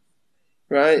explain,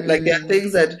 right? Like there are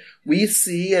things that we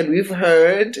see and we've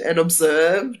heard and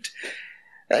observed.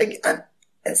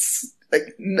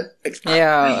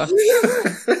 Yeah.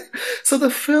 So the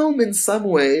film in some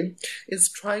way is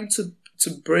trying to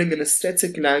bring an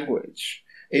aesthetic language,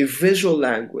 a visual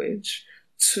language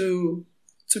to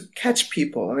catch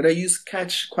people. And I use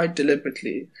catch quite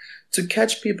deliberately, to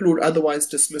catch people who would otherwise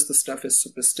dismiss the stuff as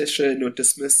superstition or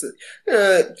dismiss it.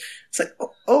 It's like,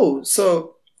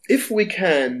 so if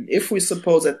we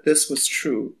suppose that this was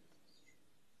true,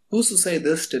 who's to say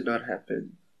this did not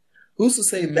happen? Who's to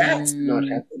say that did not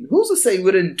happen? Who's to say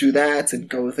we didn't do that and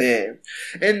go there?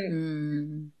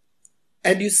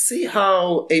 And you see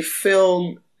how a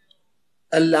film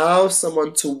allows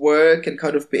someone to work and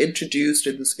kind of be introduced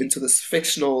into this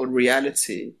fictional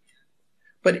reality.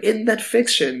 But in that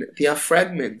fiction, there are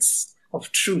fragments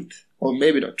of truth, or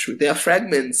maybe not truth. There are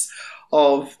fragments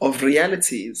of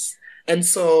realities. And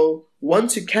so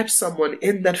once you catch someone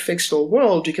in that fictional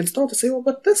world, you can start to say, well,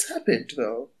 but this happened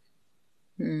though.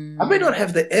 I may not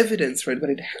have the evidence for it,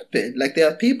 but it happened. Like there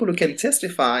are people who can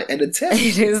testify and attest.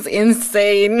 It is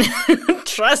insane.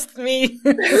 Trust me.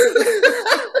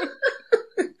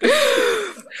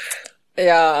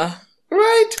 Yeah.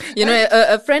 Right. You know,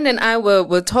 a friend and I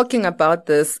were talking about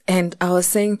this, and I was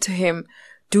saying to him,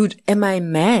 dude, am I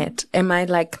mad? Am I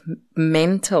like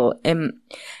mental?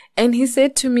 And he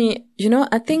said to me, you know,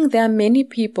 I think there are many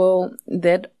people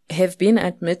that have been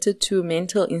admitted to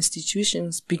mental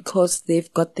institutions because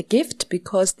they've got the gift,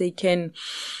 because they can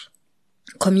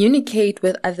communicate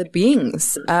with other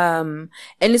beings. And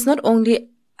it's not only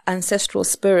ancestral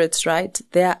spirits, right?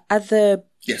 There are other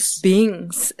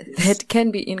beings that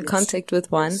can be in contact with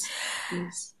one.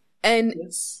 And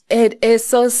it is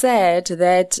so sad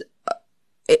that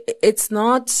it's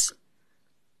not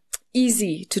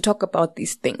easy to talk about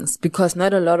these things because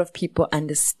not a lot of people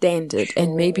understand it.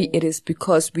 And maybe it is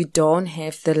because we don't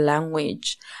have the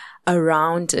language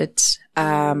around it,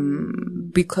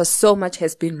 because so much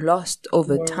has been lost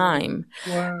over time.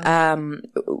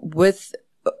 With,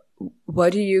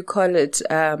 what do you call it?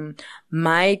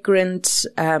 Migrant,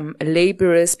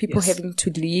 laborers, people having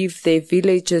to leave their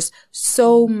villages.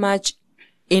 So much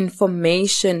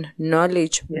information,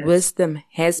 knowledge, wisdom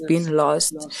has been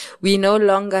lost. We no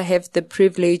longer have the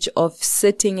privilege of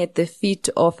sitting at the feet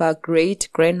of our great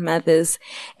grandmothers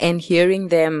and hearing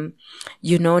them,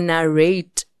 you know,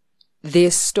 narrate their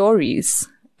stories.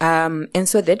 And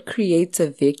so that creates a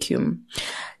vacuum.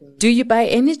 Do you by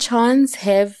any chance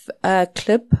have a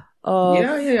clip of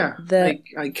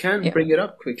I can bring it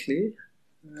up quickly.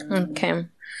 Okay.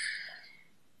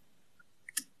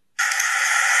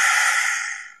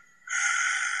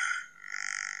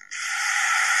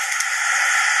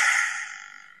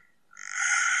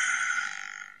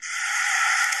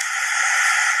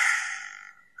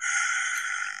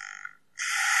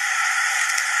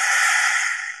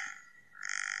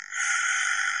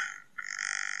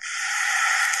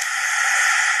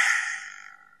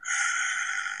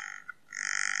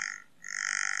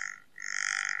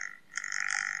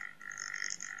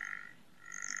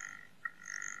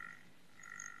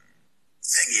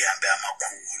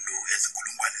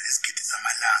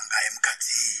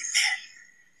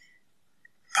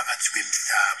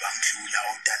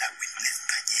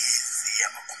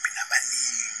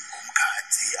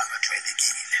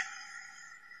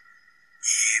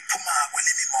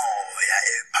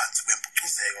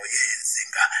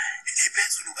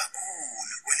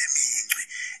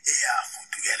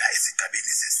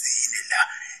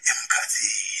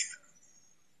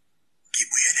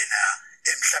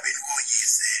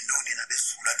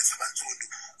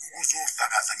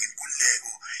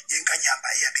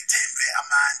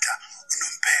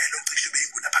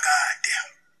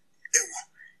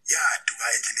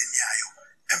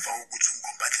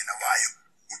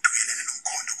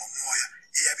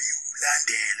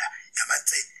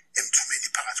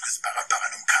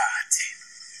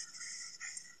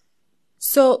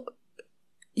 So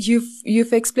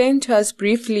you've explained to us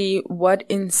briefly what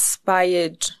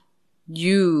inspired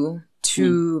you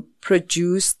to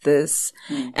produce this.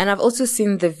 And I've also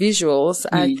seen the visuals.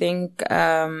 I think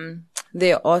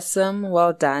They're awesome.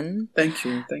 Well done. Thank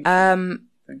you. Thank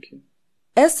you.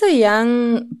 As a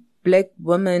young Black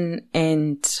woman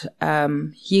and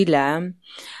healer,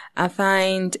 I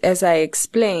find, as I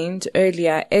explained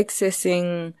earlier,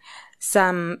 accessing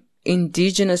some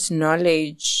indigenous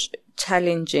knowledge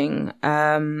challenging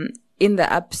in the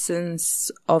absence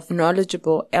of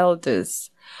knowledgeable elders.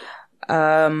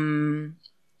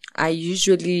 I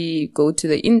usually go to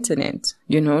the internet,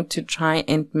 to try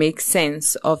and make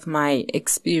sense of my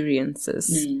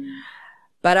experiences.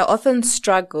 But I often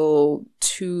struggle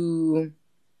to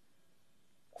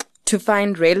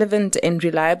find relevant and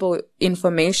reliable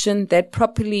information that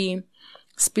properly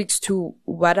speaks to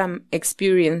what I'm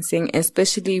experiencing,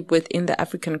 especially within the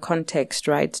African context,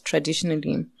 right,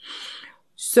 traditionally.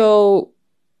 So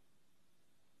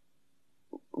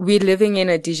we're living in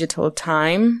a digital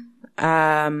time.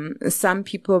 Some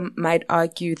people might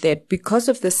argue that because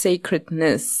of the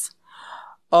sacredness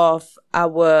of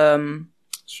our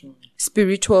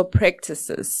spiritual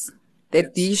practices,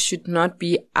 that these should not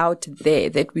be out there,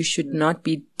 that we should not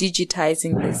be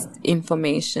digitizing this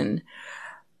information.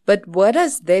 But what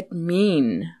does that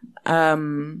mean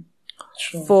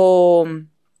for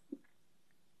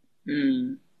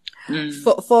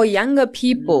younger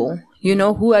people,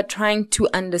 who are trying to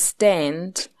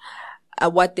understand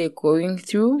what they're going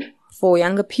through, for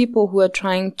younger people who are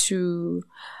trying to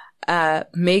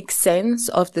make sense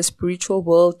of the spiritual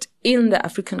world in the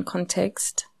African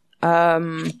context,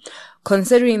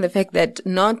 considering the fact that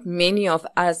not many of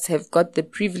us have got the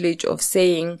privilege of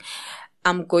saying,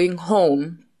 I'm going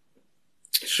home,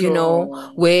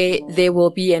 where there will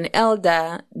be an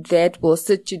elder that will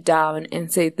sit you down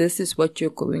and say, this is what you're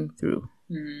going through.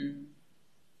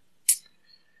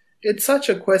 It's such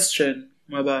a question,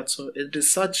 Mabato. It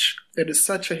is such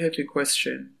a heavy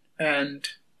question. And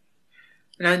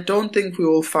I don't think we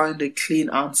will find a clean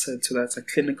answer to that, a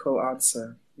clinical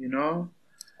answer, in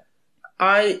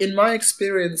my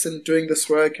experience in doing this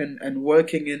work and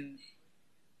working in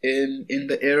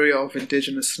the area of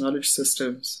indigenous knowledge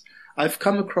systems, I've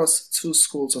come across two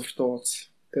schools of thought.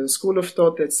 There's a school of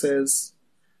thought that says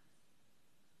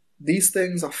these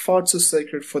things are far too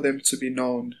sacred for them to be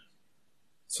known,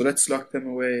 so let's lock them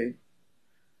away.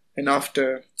 And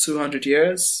after 200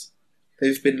 years,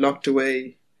 they've been locked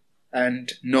away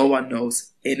and no one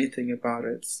knows anything about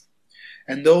it.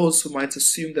 And those who might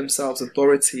assume themselves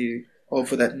authority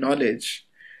over that knowledge,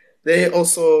 they're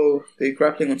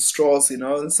grappling on straws,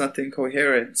 there's nothing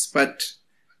coherent. But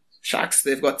shucks,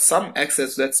 they've got some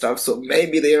access to that stuff, so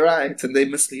maybe they're right and they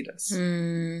mislead us.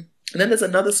 And then there's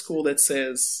another school that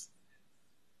says,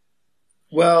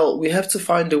 well, we have to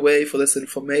find a way for this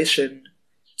information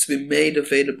to be made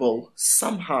available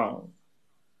somehow.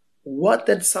 What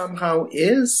that somehow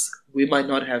is, we might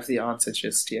not have the answer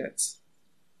just yet,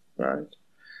 right?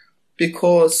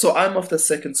 So I'm of the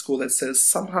second school that says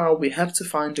somehow we have to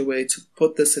find a way to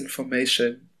put this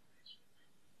information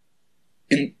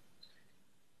into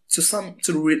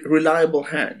reliable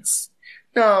hands.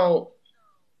 Now,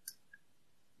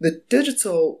 the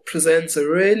digital presents a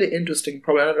really interesting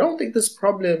problem. I don't think this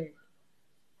problem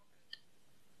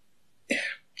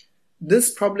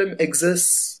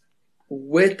exists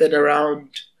with and around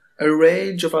a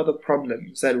range of other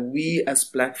problems that we as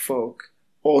Black folk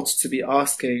ought to be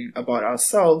asking about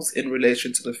ourselves in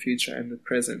relation to the future and the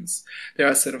present. There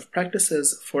are a set of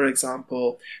practices, for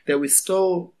example, that we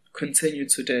still continue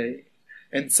today.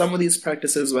 And some of these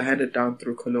practices were handed down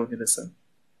through colonialism.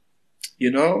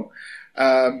 So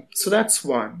that's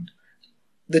one.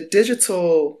 The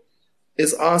digital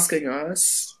is asking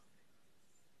us,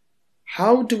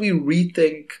 how do we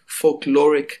rethink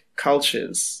folkloric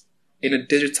cultures in a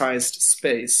digitized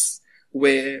space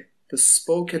where the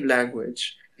spoken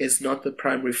language is not the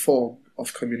primary form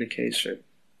of communication?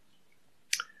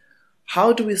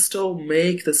 How do we still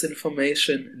make this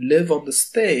information live on this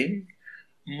thing,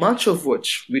 much of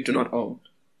which we do not own?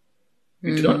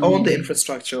 We do not own the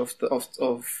infrastructure of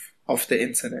the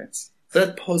internet. So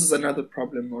that poses another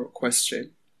problem or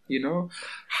question.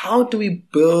 How do we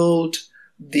build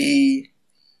the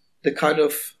kind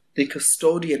of the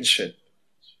custodianship?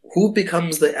 Who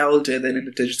becomes the elder then in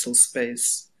the digital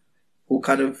space? Who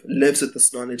kind of lives with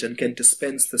this knowledge and can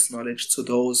dispense this knowledge to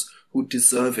those who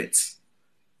deserve it?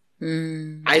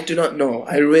 I do not know.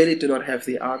 I really do not have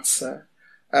the answer.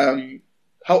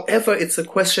 However, it's a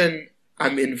question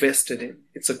I'm invested in.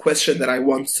 It's a question that I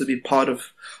want to be part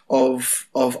of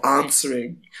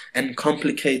answering and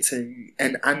complicating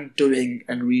and undoing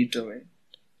and redoing,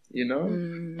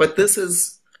 But this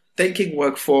is thinking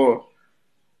work for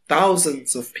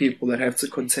thousands of people that have to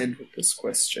contend with this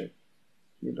question,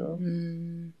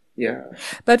 Yeah.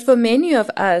 But for many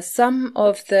of us, some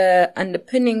of the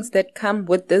underpinnings that come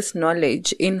with this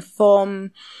knowledge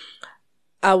inform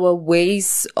our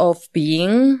ways of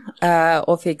being,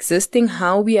 of existing,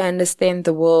 how we understand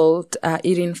the world.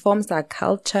 It informs our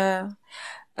culture,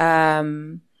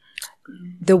 the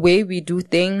way we do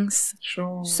things.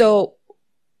 Sure. So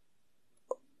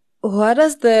what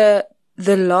does the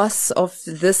loss of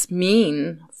this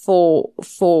mean for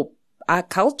our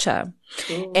culture?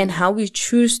 Sure. And how we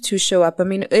choose to show up? I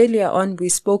mean, earlier on we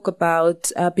spoke about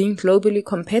being globally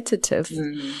competitive.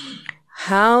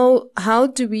 How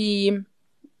do we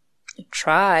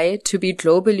try to be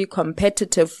globally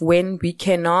competitive when we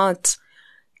cannot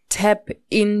tap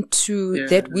into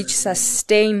that which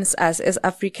sustains us as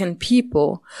African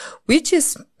people, which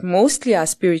is mostly our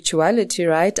spirituality,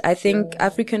 right? I think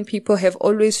African people have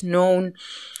always known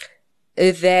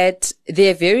that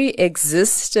their very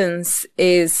existence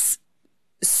is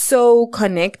so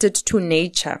connected to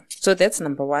nature. So that's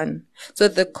number one. So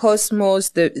the cosmos,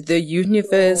 the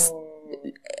universe,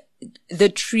 the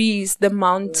trees, the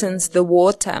mountains, the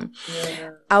water,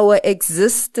 our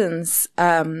existence,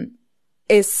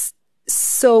 is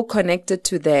so connected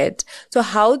to that. So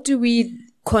how do we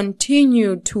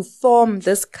continue to form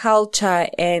this culture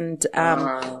and,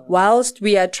 whilst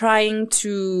we are trying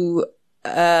to,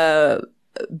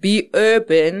 be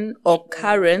urban or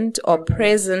current or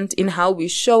present in how we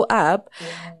show up,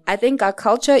 I think our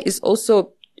culture is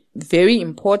also very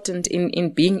important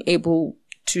in being able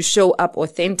to show up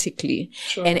authentically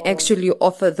and actually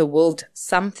offer the world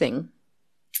something.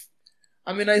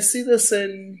 I mean, I see this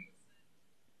in,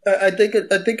 I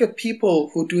think of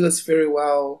people who do this very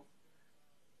well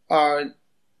are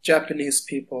Japanese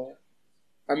people.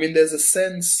 I mean, there's a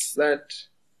sense that,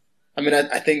 I mean,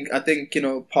 I think,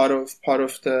 part of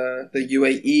the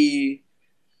UAE,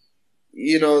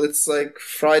 it's like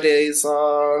Fridays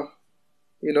are,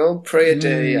 prayer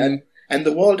day, and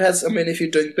the world has, I mean, if you're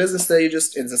doing business there,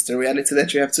 it's just a reality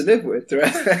that you have to live with,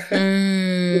 right?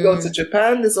 You go to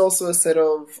Japan, there's also a set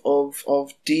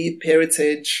of deep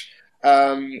heritage,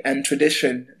 and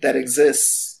tradition that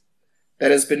exists,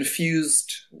 that has been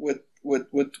fused with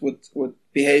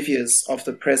behaviors of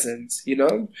the present,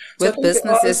 With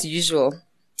business as usual.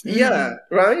 Yeah,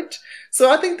 right?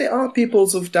 So I think there are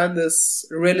peoples who've done this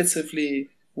relatively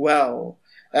well.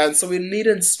 And so we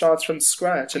needn't start from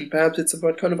scratch. And perhaps it's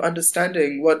about kind of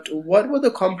understanding what were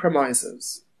the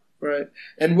compromises, right?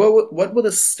 And what were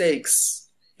the stakes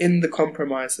in the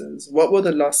compromises? What were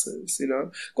the losses,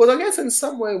 Because I guess in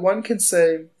some way one can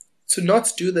say to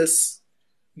not do this,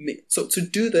 so to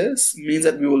do this means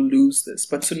that we will lose this,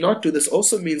 but to not do this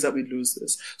also means that we lose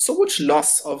this. So which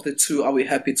loss of the two are we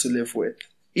happy to live with?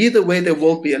 Either way, there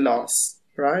will be a loss,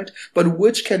 right? But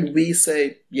which can we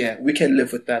say, yeah, we can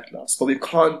live with that loss, but we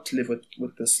can't live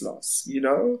with this loss,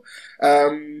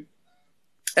 And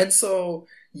so,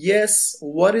 yes,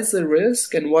 what is the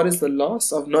risk and what is the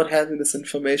loss of not having this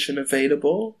information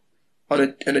available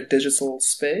in a digital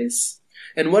space?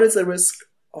 And what is the risk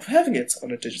of having it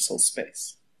on a digital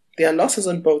space? There are losses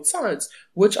on both sides.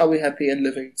 Which are we happy and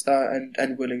living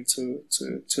and willing to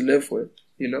live with?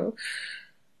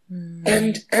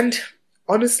 And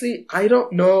honestly, I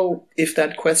don't know if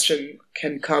that question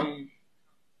can come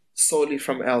solely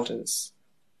from elders,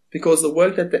 because the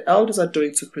work that the elders are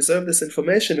doing to preserve this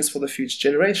information is for the future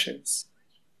generations.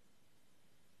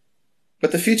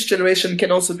 But the future generation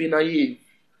can also be naive,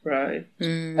 right?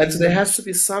 And so there has to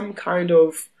be some kind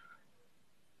of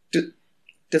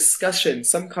discussion,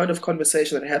 some kind of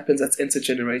conversation that happens that's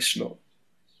intergenerational,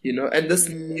 and this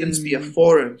needs to be a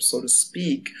forum, so to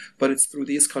speak, but it's through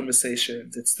these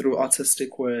conversations, it's through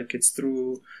artistic work, it's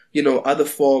through, other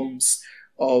forms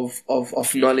of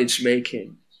knowledge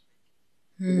making,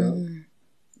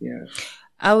 Yeah.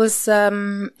 I was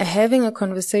having a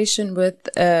conversation with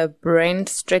a brand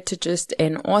strategist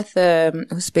and author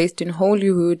who's based in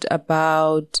Hollywood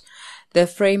about the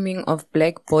framing of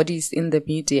Black bodies in the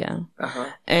media.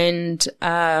 And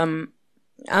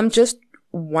I'm just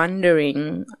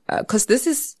wondering, because this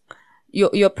is,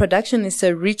 your production is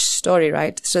a rich story,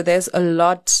 right? So there's a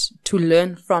lot to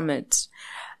learn from it.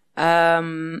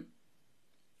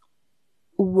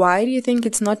 Why do you think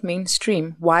it's not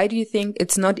mainstream? Why do you think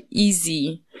it's not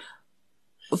easy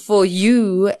for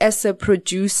you as a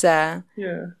producer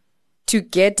to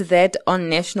get that on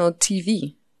national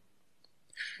TV?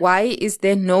 Why is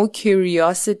there no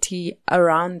curiosity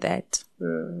around that?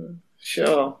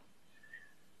 Sure.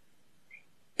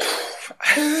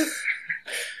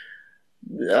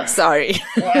 Sorry.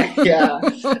 Yeah.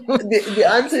 The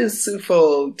answer is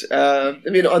twofold. I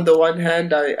mean, on the one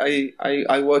hand,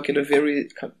 I work in a very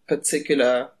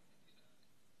particular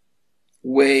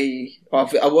way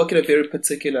of, I work in a very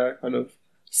particular kind of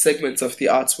segment of the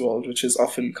arts world, which is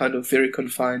often kind of very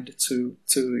confined to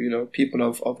people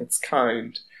of its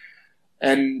kind.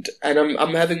 And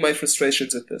I'm having my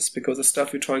frustrations with this, because the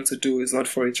stuff we're trying to do is not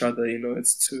for each other,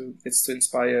 it's to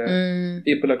inspire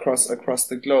people across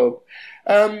the globe.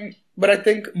 But I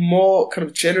think more kind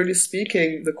of generally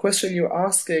speaking, the question you're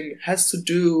asking has to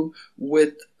do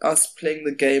with us playing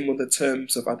the game on the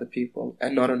terms of other people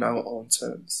and not on our own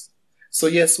terms. So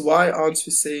yes, why aren't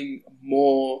we seeing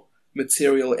more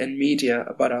material and media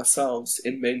about ourselves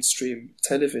in mainstream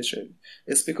television?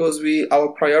 It's because our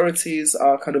priorities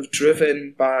are kind of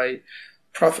driven by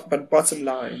profit, but bottom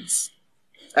lines,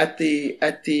 at the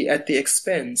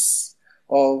expense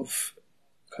of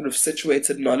kind of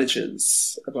situated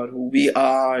knowledges about who we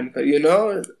are, and but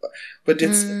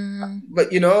it's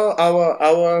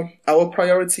our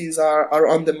priorities are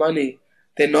on the money.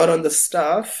 They're not on the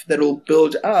stuff that will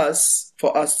build us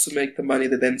for us to make the money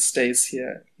that then stays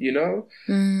here,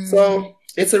 So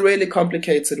it's a really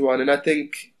complicated one. And I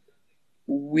think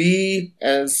we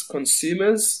as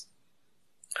consumers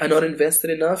are not invested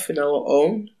enough in our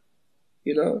own,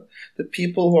 the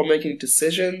people who are making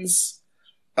decisions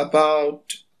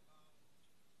about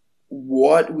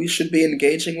what we should be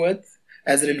engaging with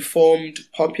as an informed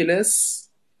populace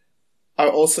are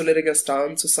also letting us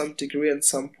down to some degree at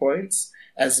some points.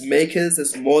 As makers,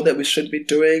 there's more that we should be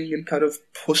doing and kind of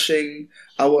pushing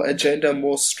our agenda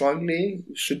more strongly.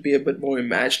 We should be a bit more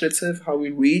imaginative how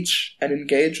we reach and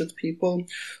engage with people.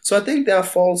 So I think there are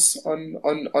faults on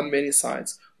many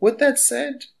sides. With that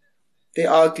said, there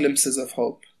are glimpses of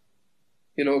hope.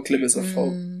 Glimmers of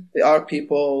hope. There are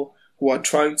people who are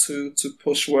trying to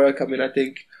push work. I mean, I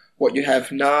think what you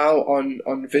have now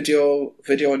on video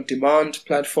on demand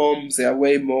platforms, there are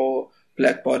way more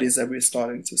Black bodies that we're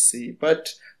starting to see.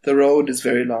 But the road is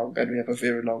very long, and we have a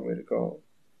very long way to go.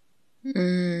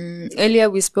 Earlier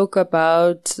we spoke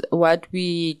about what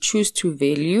we choose to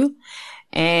value,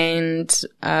 and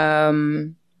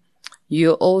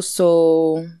you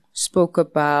also spoke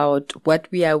about what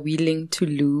we are willing to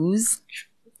lose,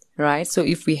 right? So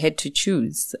if we had to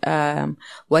choose,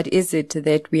 what is it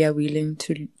that we are willing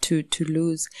to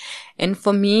lose? And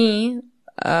for me,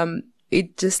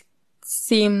 it just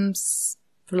seems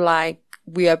like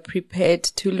we are prepared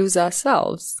to lose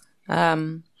ourselves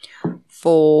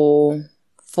for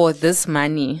this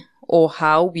money, or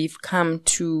how we've come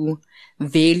to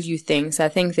value things. I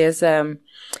think there's an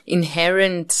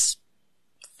inherent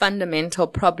fundamental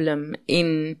problem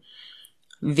in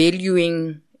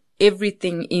valuing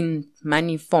everything in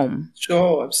money form.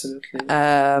 Sure, absolutely.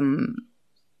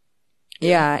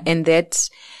 Yeah, and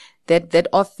that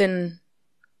often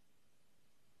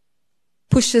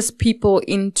pushes people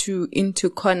into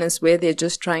corners where they're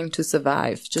just trying to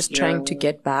survive, just trying to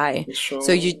get by. Sure.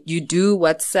 So you do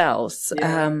what sells.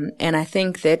 And I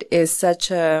think that is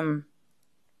such a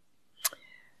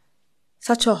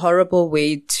horrible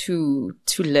way to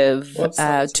live,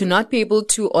 to not be able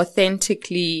to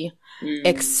authentically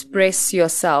express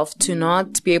yourself, to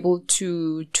not be able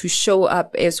to show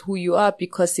up as who you are,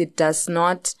 because it does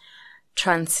not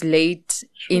translate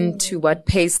into what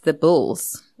pays the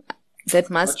bills.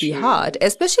 That must be hard,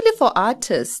 especially for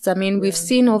artists. I mean, we've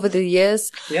seen over the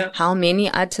years how many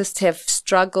artists have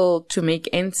struggled to make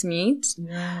ends meet,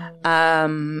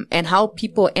 and how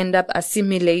people end up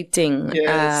assimilating,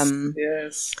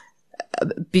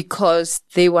 because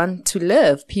they want to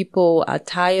live. People are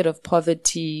tired of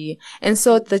poverty. And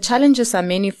so the challenges are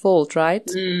manifold, right?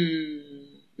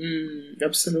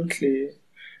 Absolutely.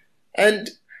 And,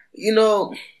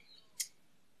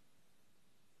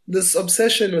 this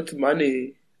obsession with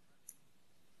money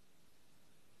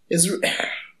is,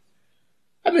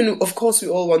 I mean, of course we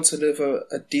all want to live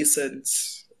a decent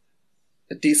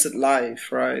life,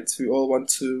 right? We all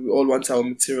want our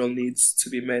material needs to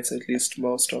be met, at least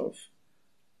most of.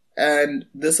 And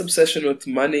this obsession with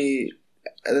money,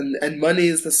 and money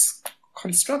is this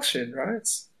construction, right?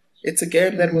 It's a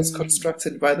game that was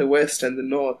constructed by the West and the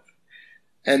North.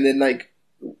 And then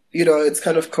it's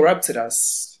kind of corrupted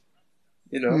us.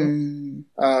 I mean,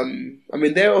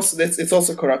 it's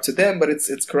also corrupted them, but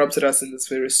it's corrupted us in this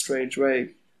very strange way.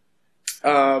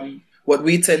 What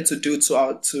we tend to do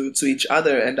to each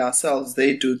other and ourselves,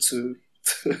 they do to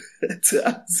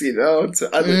us, to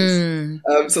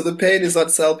others. So the pain is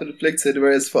not self-inflicted,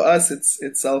 whereas for us,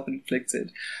 it's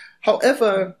self-inflicted.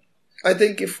 However, I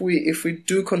think if we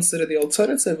do consider the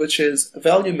alternative, which is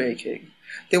value making,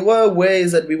 there were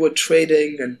ways that we were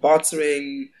trading and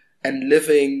bartering and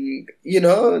living,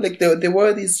 there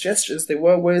were these gestures. There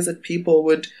were ways that people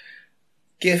would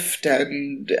gift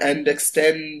and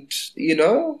extend,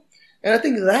 And I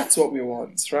think that's what we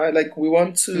want, right? Like we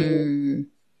want to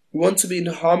be in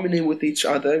harmony with each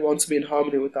other. We want to be in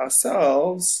harmony with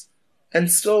ourselves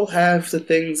and still have the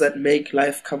things that make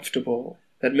life comfortable,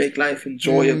 that make life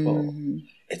enjoyable.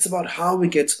 It's about how we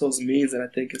get to those means that I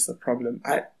think is the problem.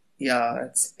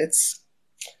 It's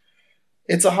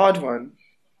a hard one.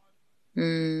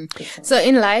 So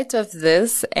in light of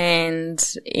this and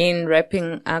in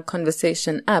wrapping our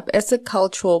conversation up, as a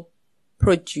cultural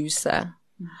producer,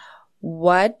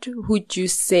 what would you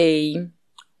say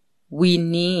we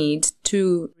need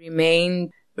to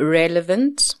remain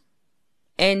relevant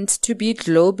and to be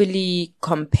globally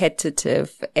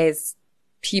competitive as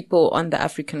people on the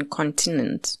African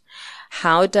continent?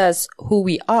 How does who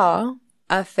we are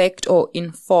affect or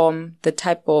inform the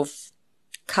type of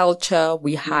culture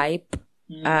we hype,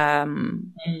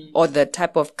 or the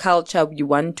type of culture we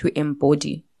want to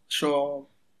embody? Sure.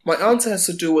 My answer has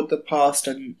to do with the past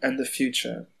and the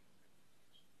future.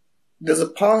 There's a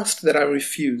past that I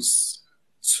refuse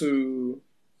to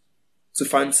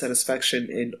find satisfaction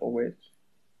in or with.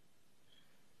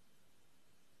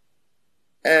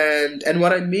 And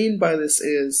what I mean by this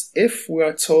is, if we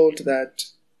are told that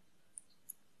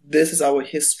this is our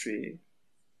history,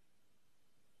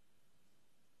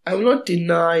 I will not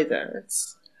deny that,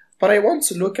 but I want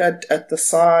to look at the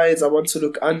sides, I want to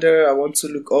look under, I want to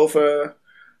look over,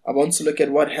 I want to look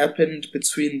at what happened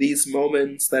between these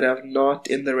moments that are not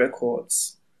in the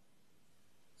records.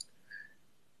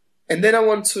 And then I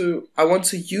want to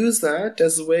use that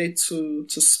as a way to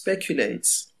speculate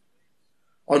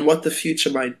on what the future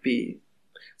might be.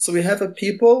 So we have a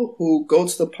people who go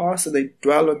to the past and they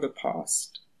dwell on the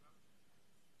past.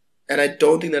 And I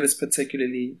don't think that is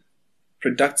particularly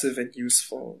productive and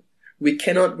useful. We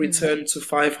cannot return to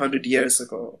 500 years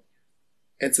ago.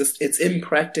 It's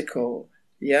impractical.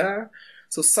 Yeah?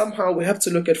 So somehow we have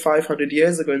to look at 500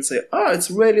 years ago and say,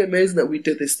 it's really amazing that we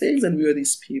did these things and we were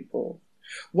these people.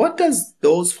 What does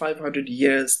those 500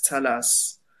 years tell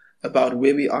us about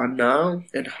where we are now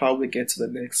and how we get to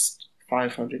the next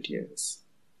 500 years?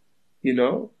 You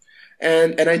know?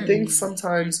 And I think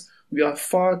sometimes we are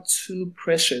far too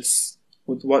precious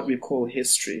with what we call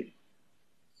history.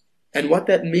 And what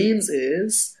that means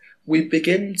is we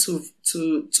begin to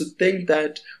think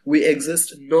that we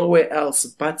exist nowhere else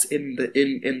but in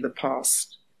the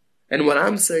past. And what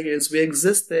I'm saying is we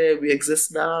exist there, we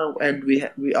exist now, and we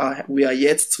are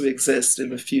yet to exist in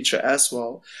the future as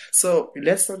well. So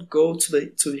let's not go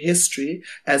to history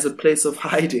as a place of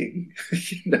hiding.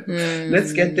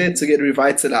 Let's get there to get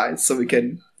revitalized so we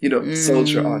can,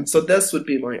 soldier on. So this would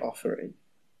be my offering,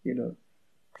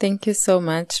 Thank you so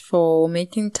much for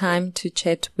making time to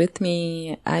chat with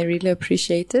me. I really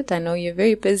appreciate it. I know you're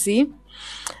very busy.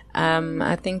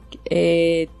 I think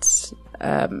it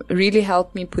really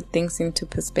helped me put things into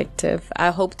perspective.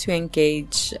 I hope to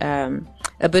engage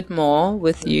a bit more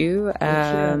with you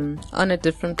on a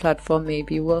different platform.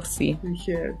 Maybe we'll see.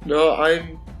 Yeah. No,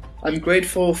 I'm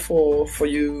grateful for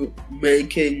you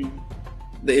making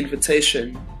the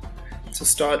invitation to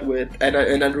start with, and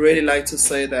I'd really like to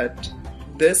say that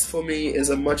this for me is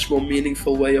a much more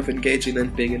meaningful way of engaging than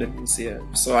being in a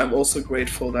museum. So I'm also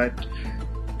grateful that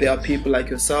there are people like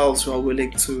yourselves who are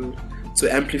willing to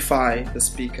amplify the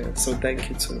speaker. So thank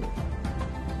you too.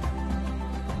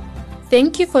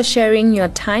 Thank you for sharing your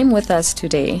time with us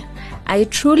today. I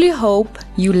truly hope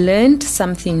you learned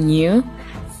something new,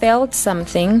 felt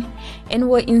something,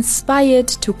 and were inspired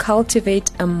to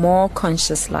cultivate a more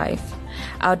conscious life.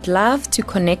 I'd love to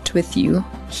connect with you,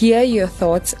 hear your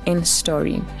thoughts and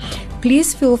story.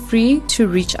 Please feel free to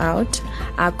reach out.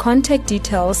 Our contact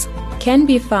details can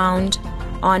be found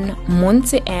on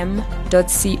montcm.co.za.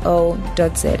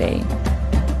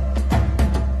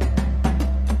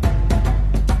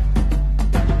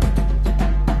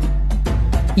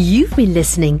 You've been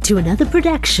listening to another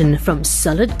production from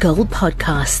Solid Gold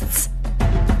Podcasts.